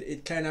COVID,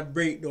 it kind of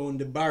break down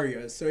the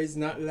barriers. So it's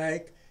not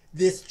like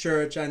this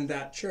church and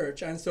that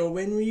church. And so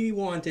when we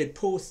wanted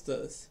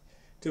posters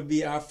to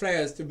be our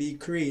flyers to be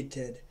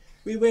created,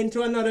 we went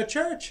to another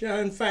church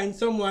and find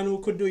someone who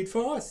could do it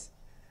for us.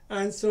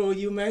 And so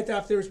you might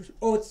have to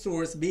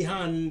outsource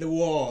behind the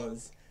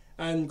walls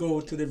and go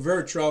to the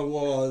virtual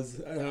walls,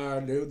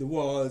 the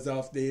walls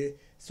of the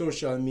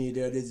social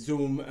media, the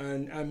Zoom,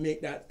 and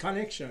make that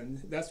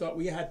connection. That's what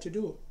we had to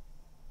do.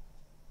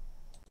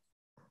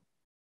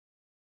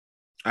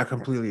 I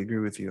completely agree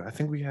with you. I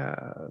think we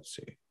have, let's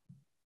see.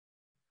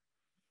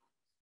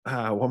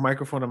 What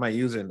microphone am I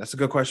using? That's a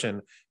good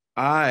question.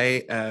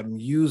 I am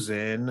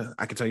using,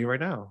 I can tell you right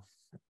now.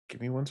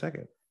 Give me 1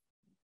 second.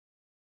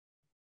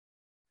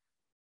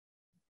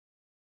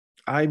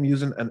 I'm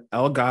using an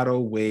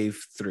Elgato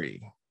Wave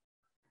 3.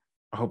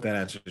 I hope that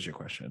answers your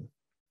question.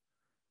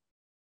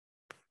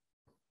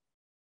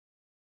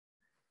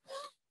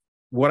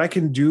 What I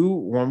can do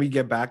when we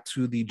get back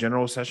to the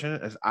general session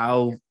is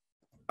I'll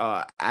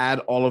add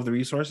all of the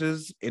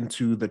resources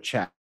into the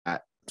chat.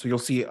 So you'll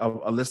see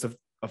a list of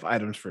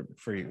items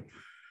for you.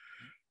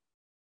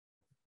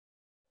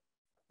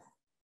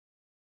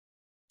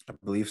 I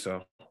believe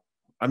so.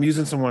 I'm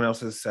using someone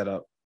else's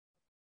setup.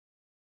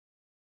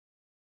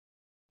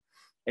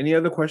 Any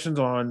other questions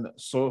on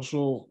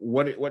social?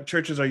 What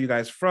churches are you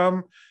guys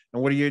from?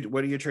 And what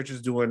are your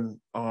churches doing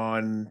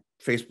on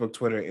Facebook,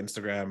 Twitter,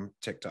 Instagram,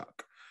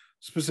 TikTok?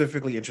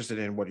 Specifically interested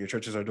in what your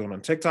churches are doing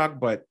on TikTok,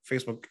 but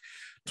Facebook,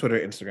 Twitter,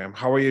 Instagram.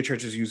 How are your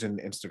churches using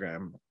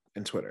Instagram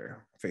and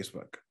Twitter,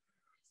 Facebook?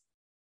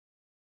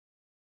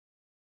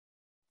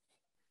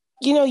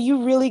 You know,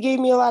 you really gave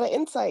me a lot of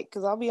insight,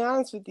 because I'll be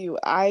honest with you,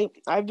 I've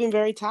been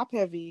very top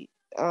heavy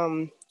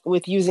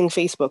with using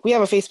Facebook. We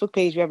have a Facebook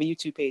page, we have a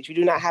YouTube page. We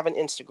do not have an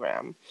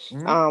Instagram,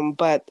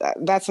 but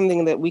that's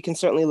something that we can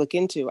certainly look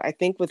into. I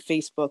think with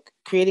Facebook,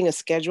 creating a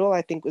schedule,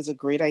 I think was a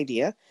great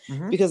idea,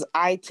 because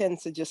I tend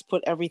to just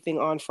put everything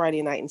on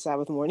Friday night and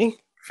Sabbath morning.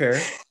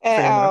 Fair.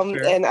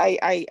 And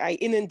I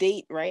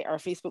inundate, right, our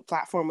Facebook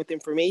platform with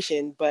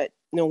information. But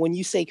when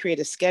you say create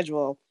a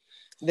schedule,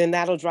 then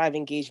that'll drive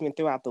engagement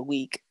throughout the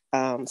week.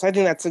 So I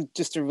think that's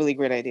just a really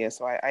great idea.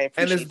 So I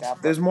appreciate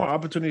that. There's more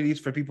opportunities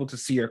for people to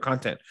see your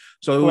content.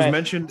 So it was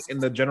mentioned in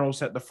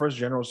the first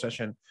general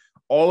session,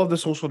 all of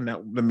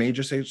the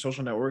major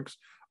social networks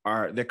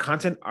their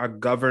content are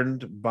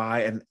governed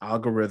by an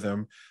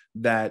algorithm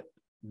that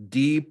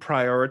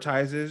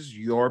deprioritizes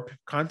your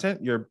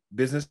content, your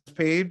business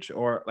page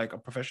or like a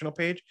professional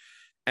page,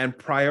 and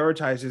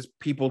prioritizes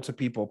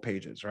people-to-people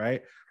pages,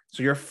 right?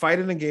 So you're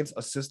fighting against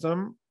a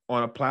system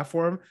on a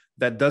platform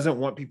that doesn't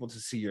want people to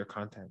see your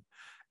content.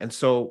 And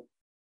so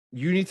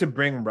you need to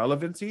bring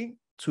relevancy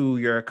to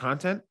your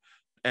content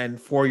and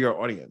for your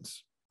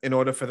audience in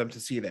order for them to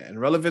see that. And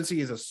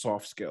relevancy is a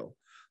soft skill.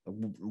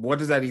 What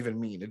does that even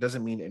mean? It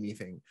doesn't mean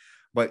anything,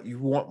 but you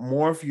want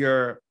more of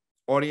your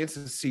audience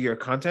to see your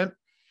content.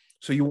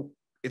 So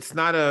it's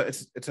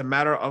a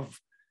matter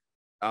of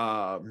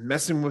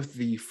messing with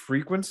the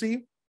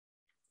frequency,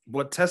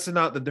 but testing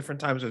out the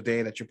different times of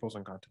day that you're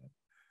posting content.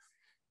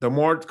 The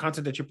more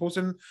content that you're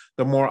posting,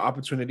 the more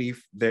opportunity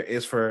there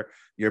is for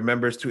your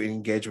members to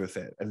engage with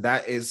it. And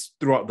that is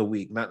throughout the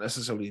week, not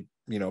necessarily,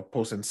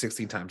 posting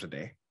 16 times a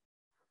day.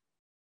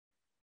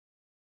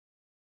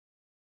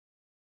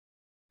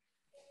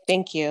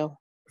 Thank you.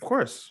 Of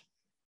course.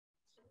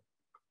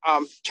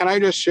 Can I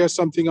just share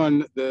something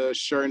on the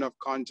sharing of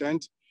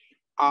content?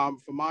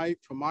 For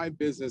my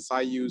business,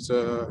 I use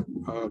there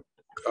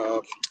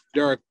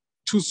are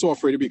two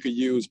software that we could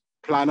use: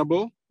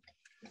 Plannable,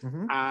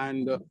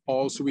 and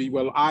also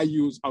I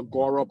use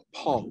Agora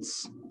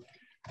Pulse.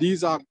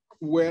 These are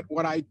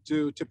what I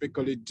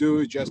typically do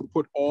is just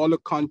put all the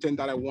content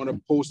that I want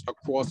to post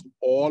across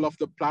all of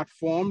the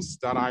platforms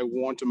that I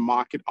want to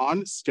market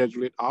on,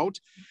 schedule it out,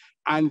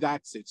 and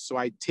that's it. So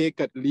I take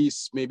at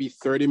least maybe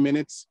 30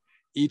 minutes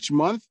each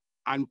month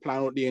and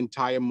plan out the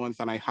entire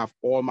month, and I have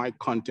all my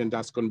content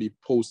that's going to be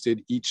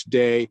posted each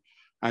day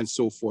and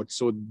so forth.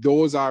 So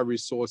those are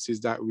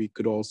resources that we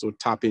could also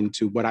tap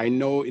into. But I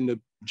know in the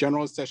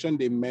general session,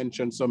 they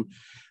mentioned some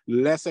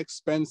less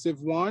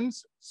expensive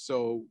ones.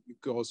 So you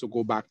could also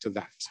go back to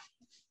that.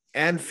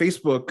 And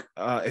Facebook,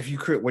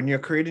 when you're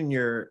creating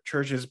your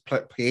church's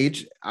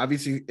page,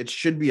 obviously it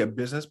should be a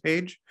business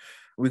page.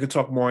 We could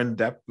talk more in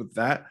depth with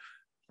that.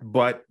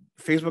 But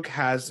Facebook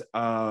has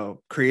a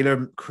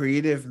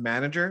creative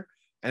manager,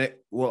 and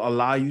it will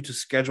allow you to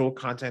schedule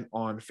content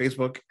on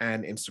Facebook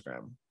and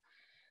Instagram.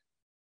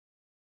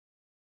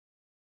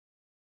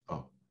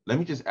 Oh, let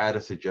me just add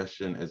a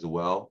suggestion as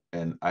well.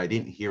 And I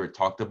didn't hear it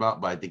talked about,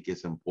 but I think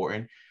it's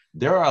important.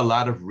 There are a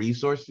lot of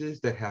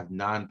resources that have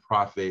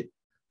nonprofit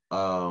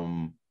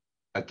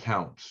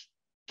accounts.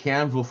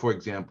 Canva, for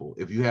example,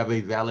 if you have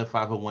a valid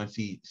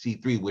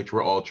 501c3, which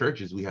we're all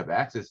churches, we have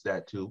access to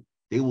that too,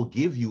 they will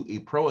give you a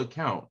pro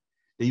account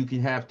that you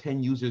can have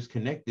 10 users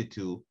connected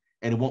to,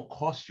 and it won't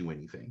cost you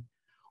anything.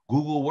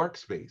 Google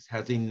Workspace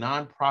has a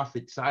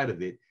nonprofit side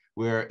of it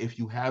where if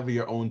you have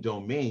your own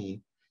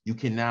domain, You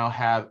can now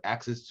have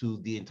access to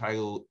the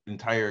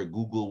entire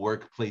Google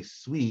Workplace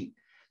suite.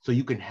 So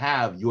you can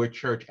have your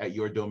church at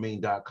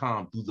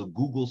yourdomain.com through the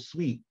Google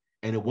suite,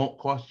 and it won't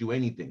cost you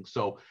anything.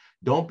 So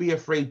don't be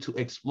afraid to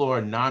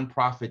explore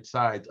nonprofit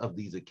sides of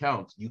these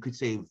accounts. You could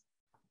save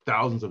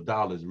thousands of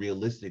dollars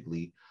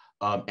realistically,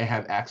 and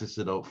have access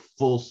to the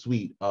full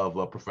suite of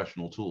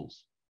professional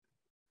tools.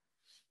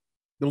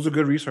 Those are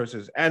good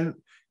resources. And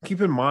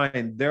keep in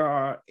mind, there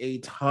are a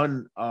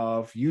ton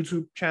of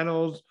YouTube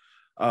channels,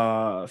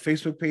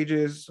 Facebook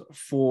pages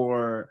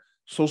for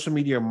social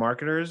media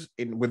marketers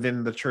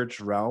within the church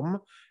realm.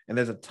 And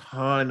there's a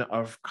ton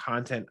of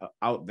content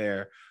out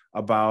there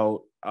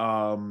about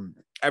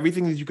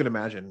everything that you can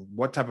imagine,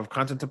 what type of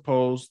content to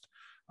post,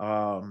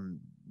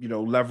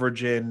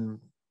 leveraging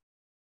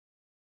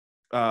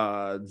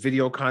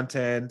video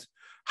content,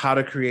 how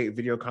to create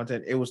video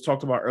content. It was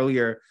talked about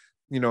earlier,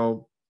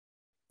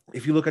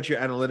 if you look at your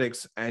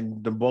analytics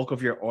and the bulk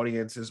of your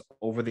audience is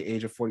over the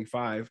age of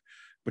 45,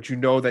 but you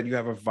know that you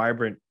have a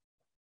vibrant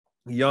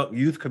young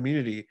youth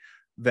community,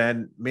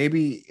 then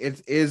maybe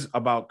it is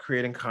about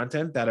creating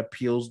content that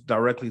appeals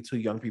directly to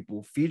young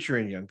people,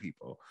 featuring young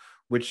people,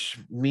 which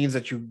means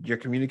that your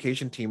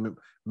communication team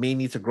may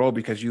need to grow,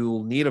 because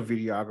you'll need a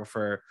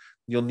videographer,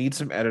 you'll need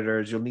some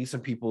editors, you'll need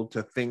some people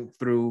to think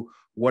through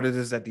what it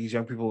is that these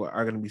young people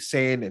are going to be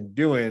saying and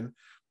doing.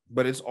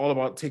 But it's all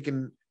about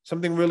taking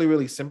something really,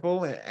 really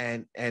simple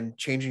and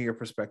changing your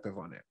perspective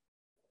on it.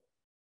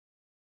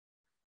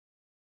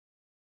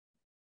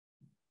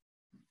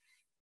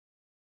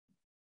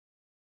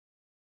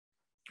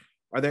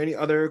 Are there any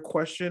other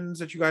questions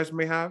that you guys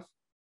may have? I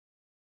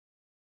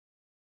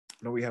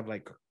know we have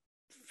like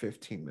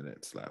 15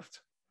 minutes left.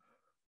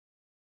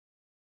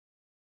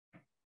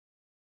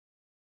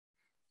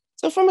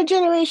 So from a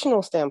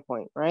generational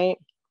standpoint, right?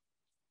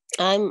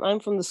 I'm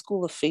from the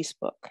school of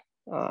Facebook.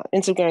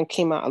 Instagram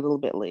came out a little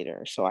bit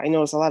later. So I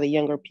notice a lot of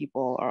younger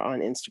people are on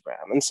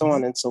Instagram and so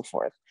on and so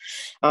forth.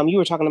 You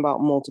were talking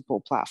about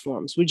multiple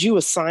platforms. Would you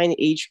assign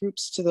age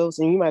groups to those?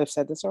 And you might have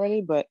said this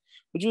already, but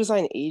would you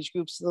assign age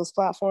groups to those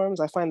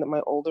platforms? I find that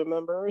my older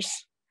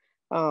members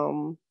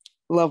love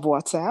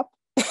WhatsApp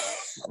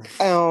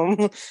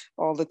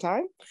all the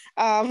time.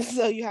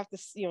 So you have to,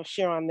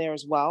 share on there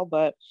as well.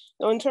 But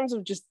in terms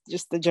of just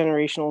the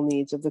generational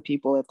needs of the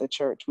people at the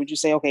church, would you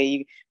say,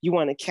 okay, you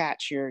want to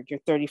catch your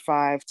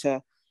 35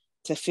 to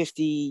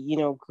 50,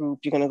 group,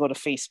 you're going to go to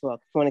Facebook.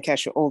 If you want to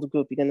catch your older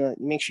group, you're going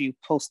to make sure you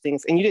post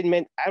things. And you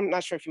didn't I'm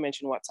not sure if you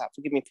mentioned WhatsApp.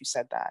 Forgive me if you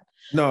said that.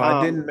 No,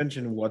 I didn't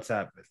mention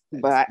WhatsApp.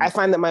 But I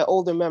find that my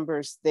older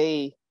members,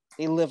 they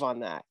live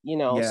on that,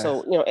 Yeah.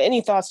 So, any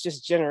thoughts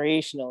just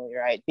generationally,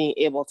 right? Being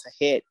able to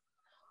hit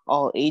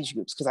all age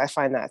groups, because I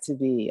find that to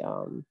be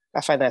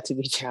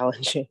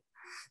challenging.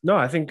 No,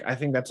 I think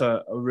that's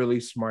a really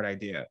smart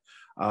idea.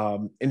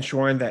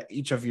 Ensuring that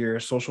each of your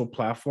social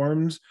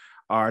platforms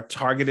are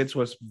targeted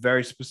to a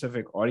very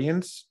specific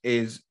audience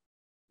is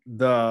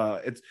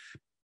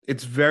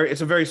it's a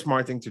very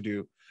smart thing to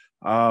do.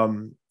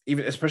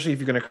 Even especially if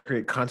you're going to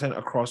create content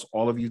across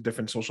all of these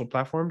different social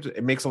platforms,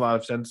 it makes a lot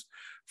of sense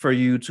for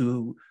you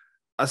to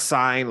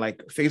assign,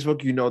 like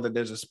Facebook, that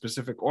there's a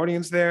specific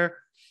audience there.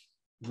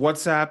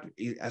 WhatsApp,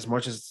 as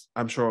much as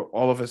I'm sure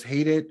all of us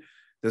hate it,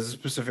 there's a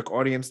specific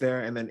audience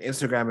there. And then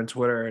Instagram and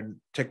Twitter and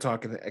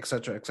TikTok and et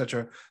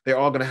cetera, they're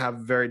all going to have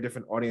very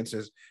different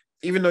audiences.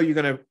 Even though you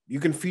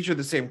can feature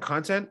the same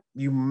content,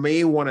 you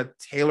may want to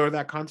tailor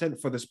that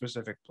content for the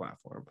specific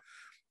platform.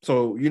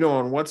 So,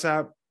 on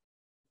WhatsApp,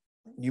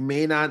 you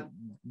may not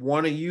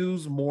want to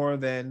use more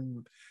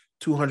than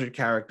 200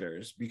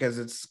 characters because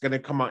it's going to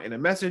come out in a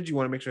message. You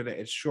want to make sure that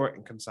it's short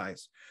and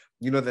concise.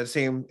 The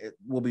same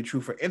will be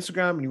true for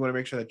Instagram, and you want to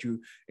make sure that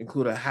you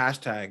include a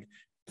hashtag.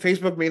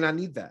 Facebook may not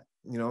need that.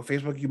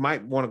 Facebook, you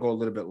might want to go a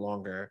little bit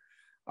longer.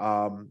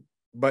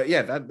 But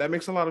yeah, that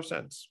makes a lot of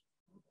sense.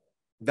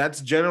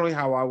 That's generally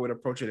how I would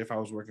approach it if I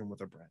was working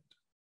with a brand.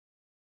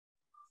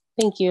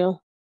 Thank you.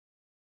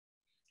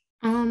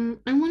 I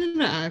wanted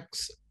to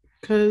ask,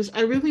 because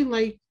I really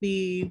like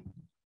the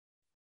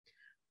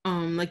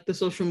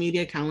social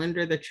media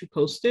calendar that you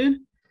posted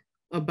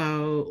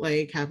about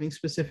having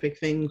specific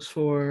things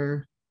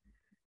for,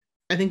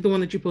 I think the one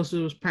that you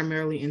posted was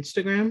primarily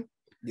Instagram.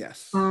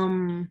 Yes.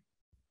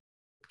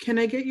 Can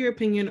I get your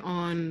opinion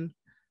on,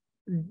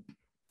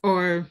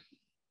 or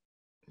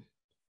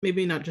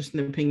maybe not just an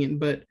opinion,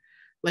 but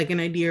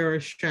an idea or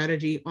a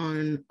strategy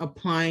on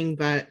applying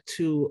that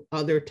to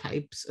other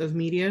types of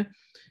media,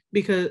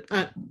 because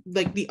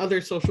the other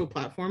social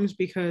platforms,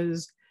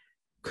 because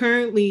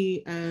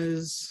currently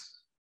as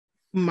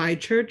my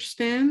church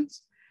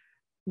stands,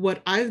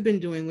 what I've been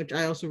doing, which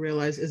I also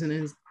realize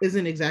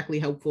isn't exactly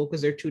helpful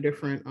because they're two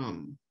different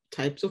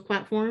types of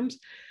platforms,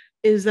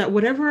 is that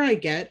whatever I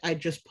get, I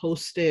just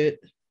post it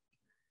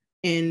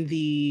in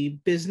the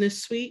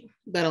business suite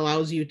that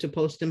allows you to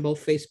post in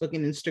both Facebook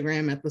and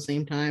Instagram at the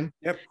same time.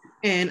 Yep.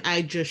 And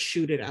I just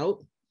shoot it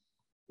out.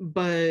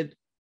 But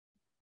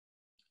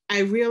I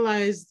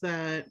realized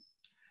that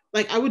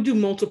I would do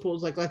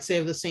multiples, let's say,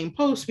 of the same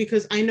post,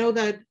 because I know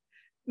that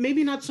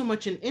maybe not so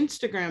much in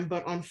Instagram,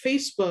 but on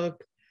Facebook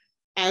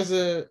as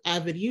a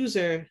avid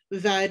user,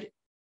 that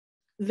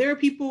there are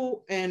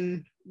people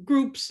and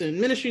groups and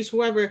ministries,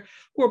 whoever,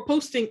 who are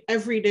posting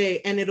every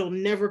day and it'll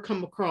never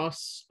come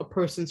across a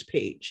person's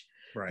page.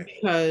 Right.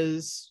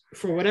 Because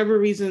for whatever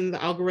reason,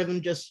 the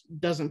algorithm just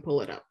doesn't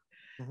pull it up.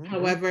 Mm-hmm.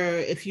 However,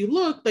 if you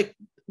look, like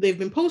they've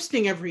been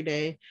posting every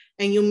day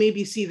and you'll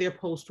maybe see their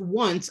post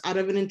once out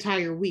of an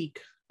entire week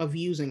of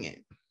using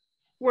it.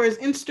 Whereas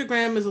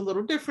Instagram is a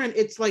little different.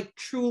 It's like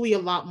truly a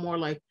lot more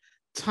like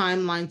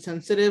timeline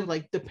sensitive.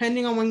 Like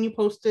depending on when you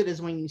post it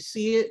is when you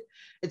see it.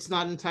 It's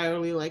not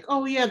entirely like,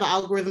 oh yeah, the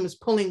algorithm is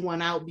pulling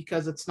one out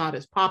because it's not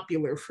as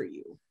popular for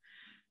you.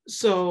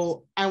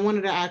 So I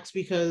wanted to ask,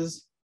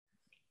 because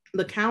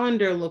the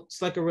calendar looks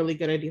like a really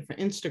good idea for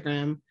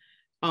Instagram.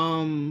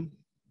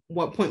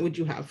 What point would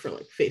you have for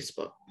like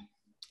Facebook?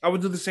 I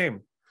would do the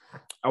same.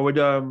 I would,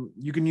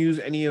 you can use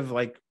any of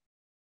like,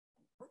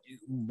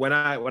 when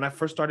I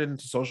first started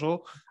into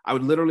social, I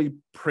would literally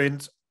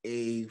print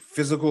a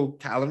physical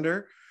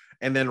calendar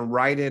and then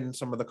write in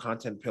some of the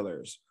content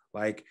pillars.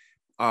 Like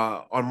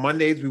on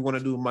Mondays, we want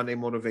to do Monday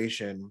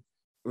motivation.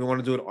 We want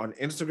to do it on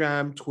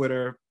Instagram,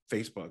 Twitter,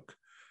 Facebook.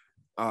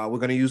 We're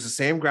going to use the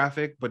same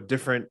graphic, but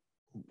different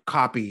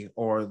copy,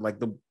 or like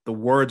the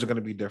words are going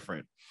to be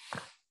different.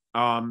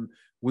 And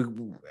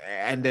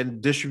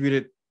then distribute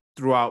it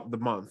throughout the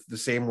month the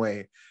same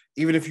way.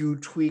 Even if you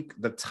tweak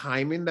the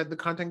timing that the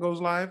content goes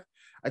live,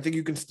 I think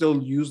you can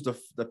still use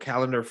the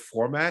calendar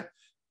format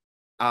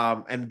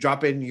and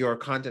drop in your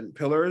content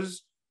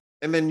pillars.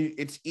 And then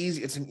it's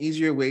easy. It's an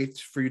easier way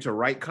for you to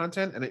write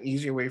content and an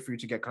easier way for you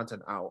to get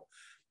content out.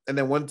 And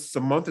then once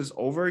the month is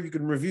over, you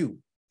can review.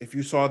 If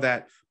you saw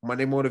that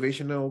Monday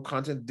motivational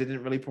content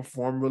didn't really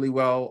perform really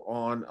well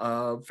on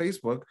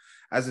Facebook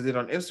as it did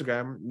on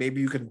Instagram,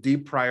 maybe you can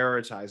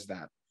deprioritize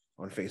that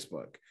on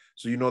Facebook.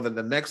 So you know that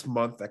the next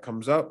month that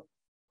comes up,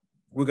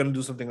 we're going to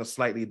do something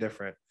slightly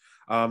different.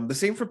 The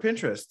same for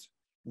Pinterest.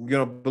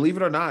 Believe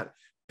it or not,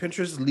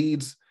 Pinterest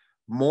leads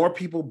more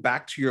people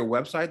back to your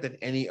website than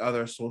any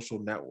other social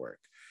network.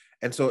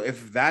 And so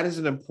if that is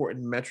an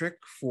important metric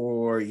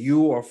for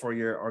you or for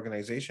your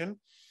organization,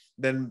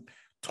 then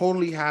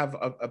totally have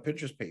a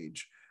Pinterest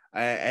page.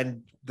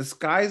 And the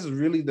sky is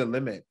really the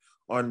limit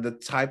on the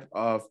type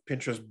of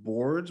Pinterest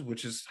boards,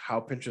 which is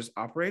how Pinterest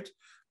operates,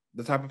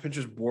 the type of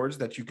Pinterest boards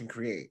that you can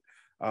create.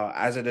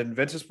 As an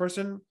Adventist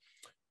person,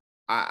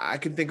 I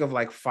can think of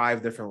like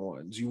 5 different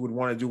ones. You would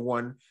want to do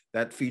one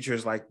that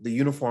features like the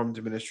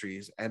uniformed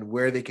ministries and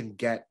where they can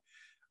get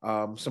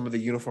some of the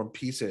uniform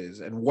pieces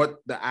and what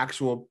the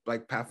actual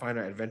like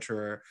Pathfinder,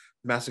 Adventurer,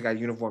 Master Guide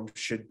uniform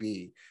should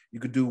be.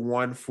 You could do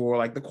one for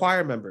like the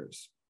choir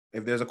members.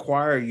 If there's a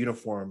choir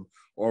uniform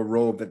or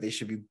robe that they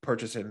should be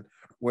purchasing,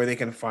 where they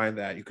can find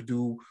that. You could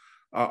do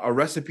a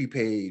recipe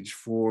page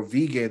for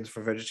vegans,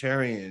 for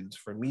vegetarians,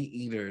 for meat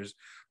eaters,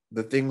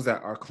 the things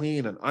that are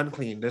clean and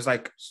unclean. There's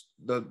like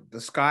the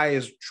sky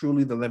is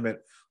truly the limit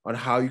on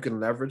how you can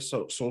leverage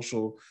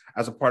social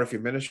as a part of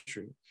your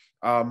ministry.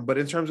 But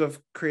in terms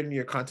of creating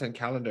your content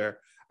calendar,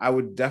 I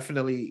would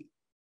definitely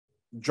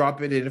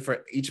drop it in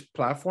for each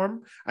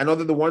platform. I know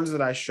that the ones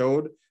that I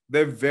showed,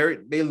 they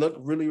look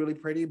really, really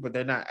pretty, but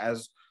they're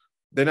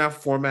not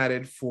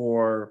formatted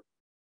for,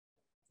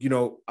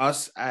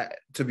 us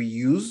to be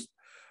used.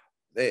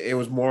 It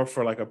was more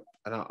for like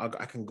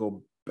I can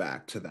go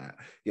back to that.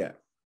 Yeah.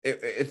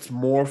 It's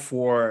more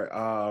for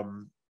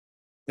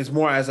it's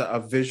more as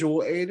a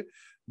visual aid.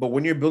 But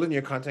when you're building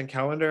your content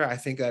calendar, I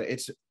think that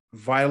it's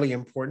vitally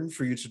important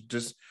for you to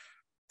just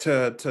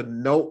to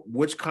note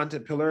which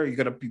content pillar you're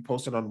going to be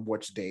posting on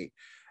which date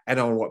and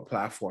on what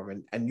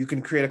platform. And you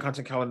can create a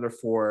content calendar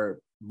for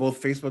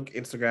both Facebook,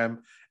 Instagram,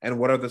 and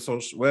whatever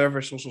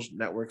social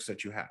networks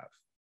that you have.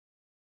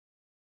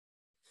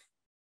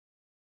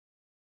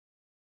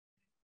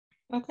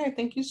 Okay,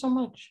 thank you so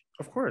much.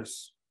 Of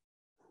course.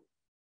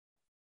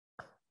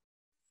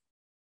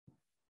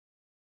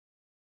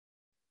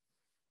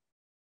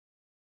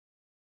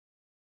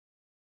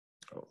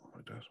 Oh, I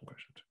do have some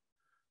questions.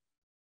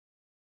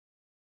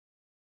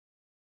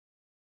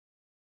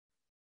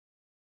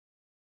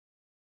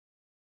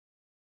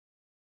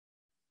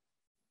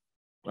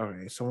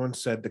 Okay, someone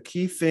said the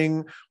key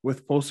thing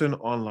with posting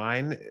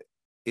online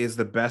is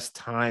the best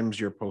times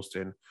you're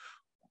posting.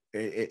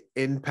 It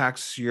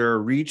impacts your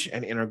reach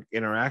and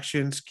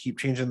interactions. Keep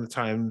changing the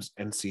times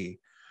and see.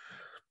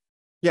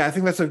 Yeah, I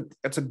think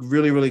that's a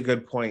really, really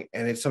good point.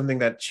 And it's something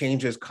that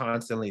changes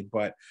constantly,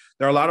 but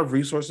there are a lot of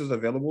resources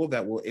available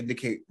that will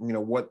indicate,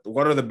 what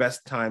are the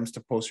best times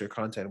to post your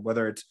content,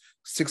 whether it's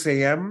 6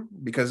 a.m.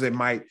 because it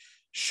might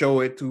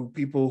show it to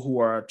people who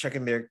are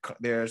checking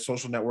their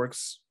social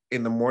networks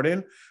in the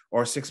morning,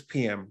 or 6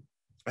 p.m.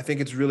 I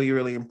think it's really,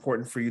 really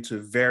important for you to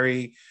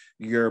vary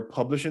your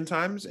publishing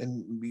times,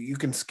 and you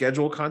can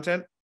schedule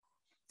content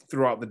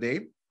throughout the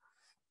day.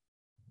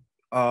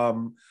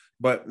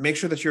 But make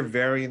sure that you're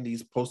varying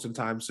these posting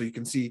times so you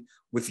can see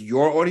with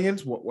your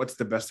audience what's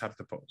the best time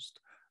to post.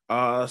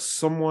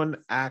 Someone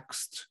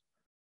asked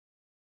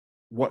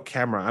what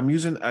camera. I'm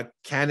using a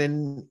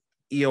Canon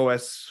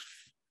EOS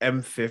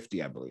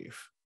M50, I believe.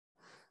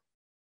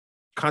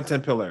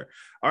 Content pillar.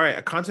 All right,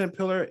 a content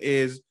pillar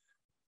is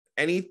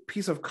any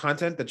piece of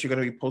content that you're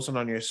going to be posting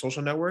on your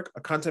social network.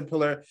 A content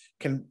pillar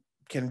can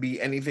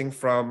be anything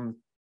from,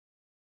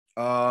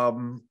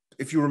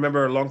 if you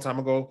remember a long time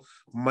ago,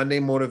 Monday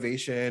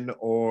Motivation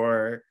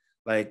or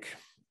like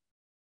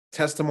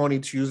Testimony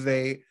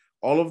Tuesday.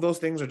 All of those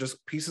things are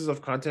just pieces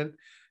of content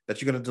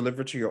that you're going to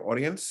deliver to your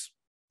audience,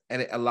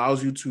 and it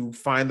allows you to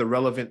find the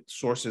relevant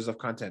sources of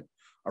content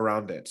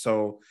around it.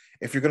 So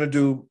if you're going to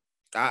do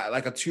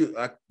like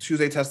a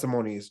Tuesday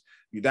testimonies,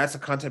 that's a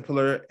content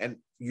pillar, and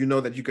you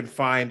know that you can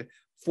find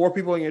 4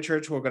 people in your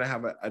church who are going to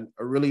have a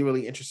really,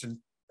 really interesting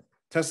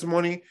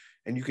testimony,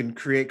 and you can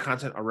create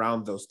content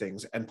around those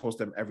things and post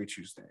them every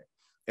Tuesday.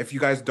 If you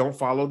guys don't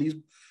follow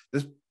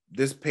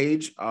this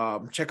page,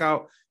 check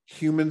out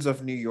Humans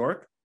of New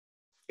York.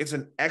 It's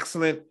an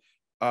excellent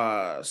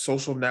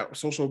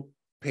social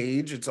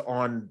page. It's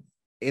on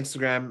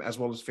Instagram as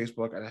well as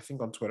Facebook, and I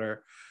think on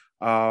Twitter.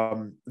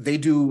 They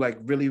do like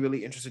really,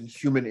 really interesting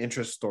human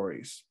interest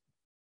stories,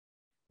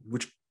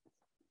 which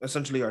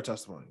essentially are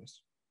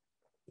testimonies.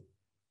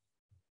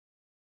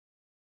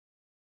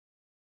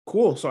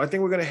 Cool. So I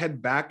think we're going to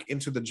head back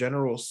into the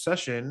general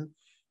session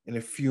in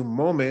a few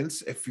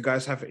moments. If you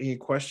guys have any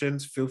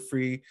questions, feel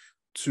free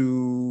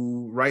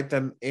to write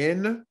them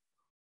in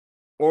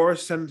or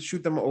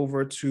shoot them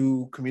over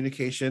to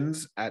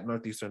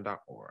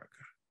communications@northeastern.org.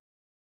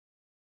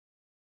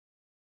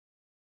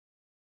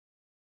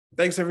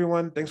 Thanks,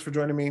 everyone. Thanks for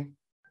joining me.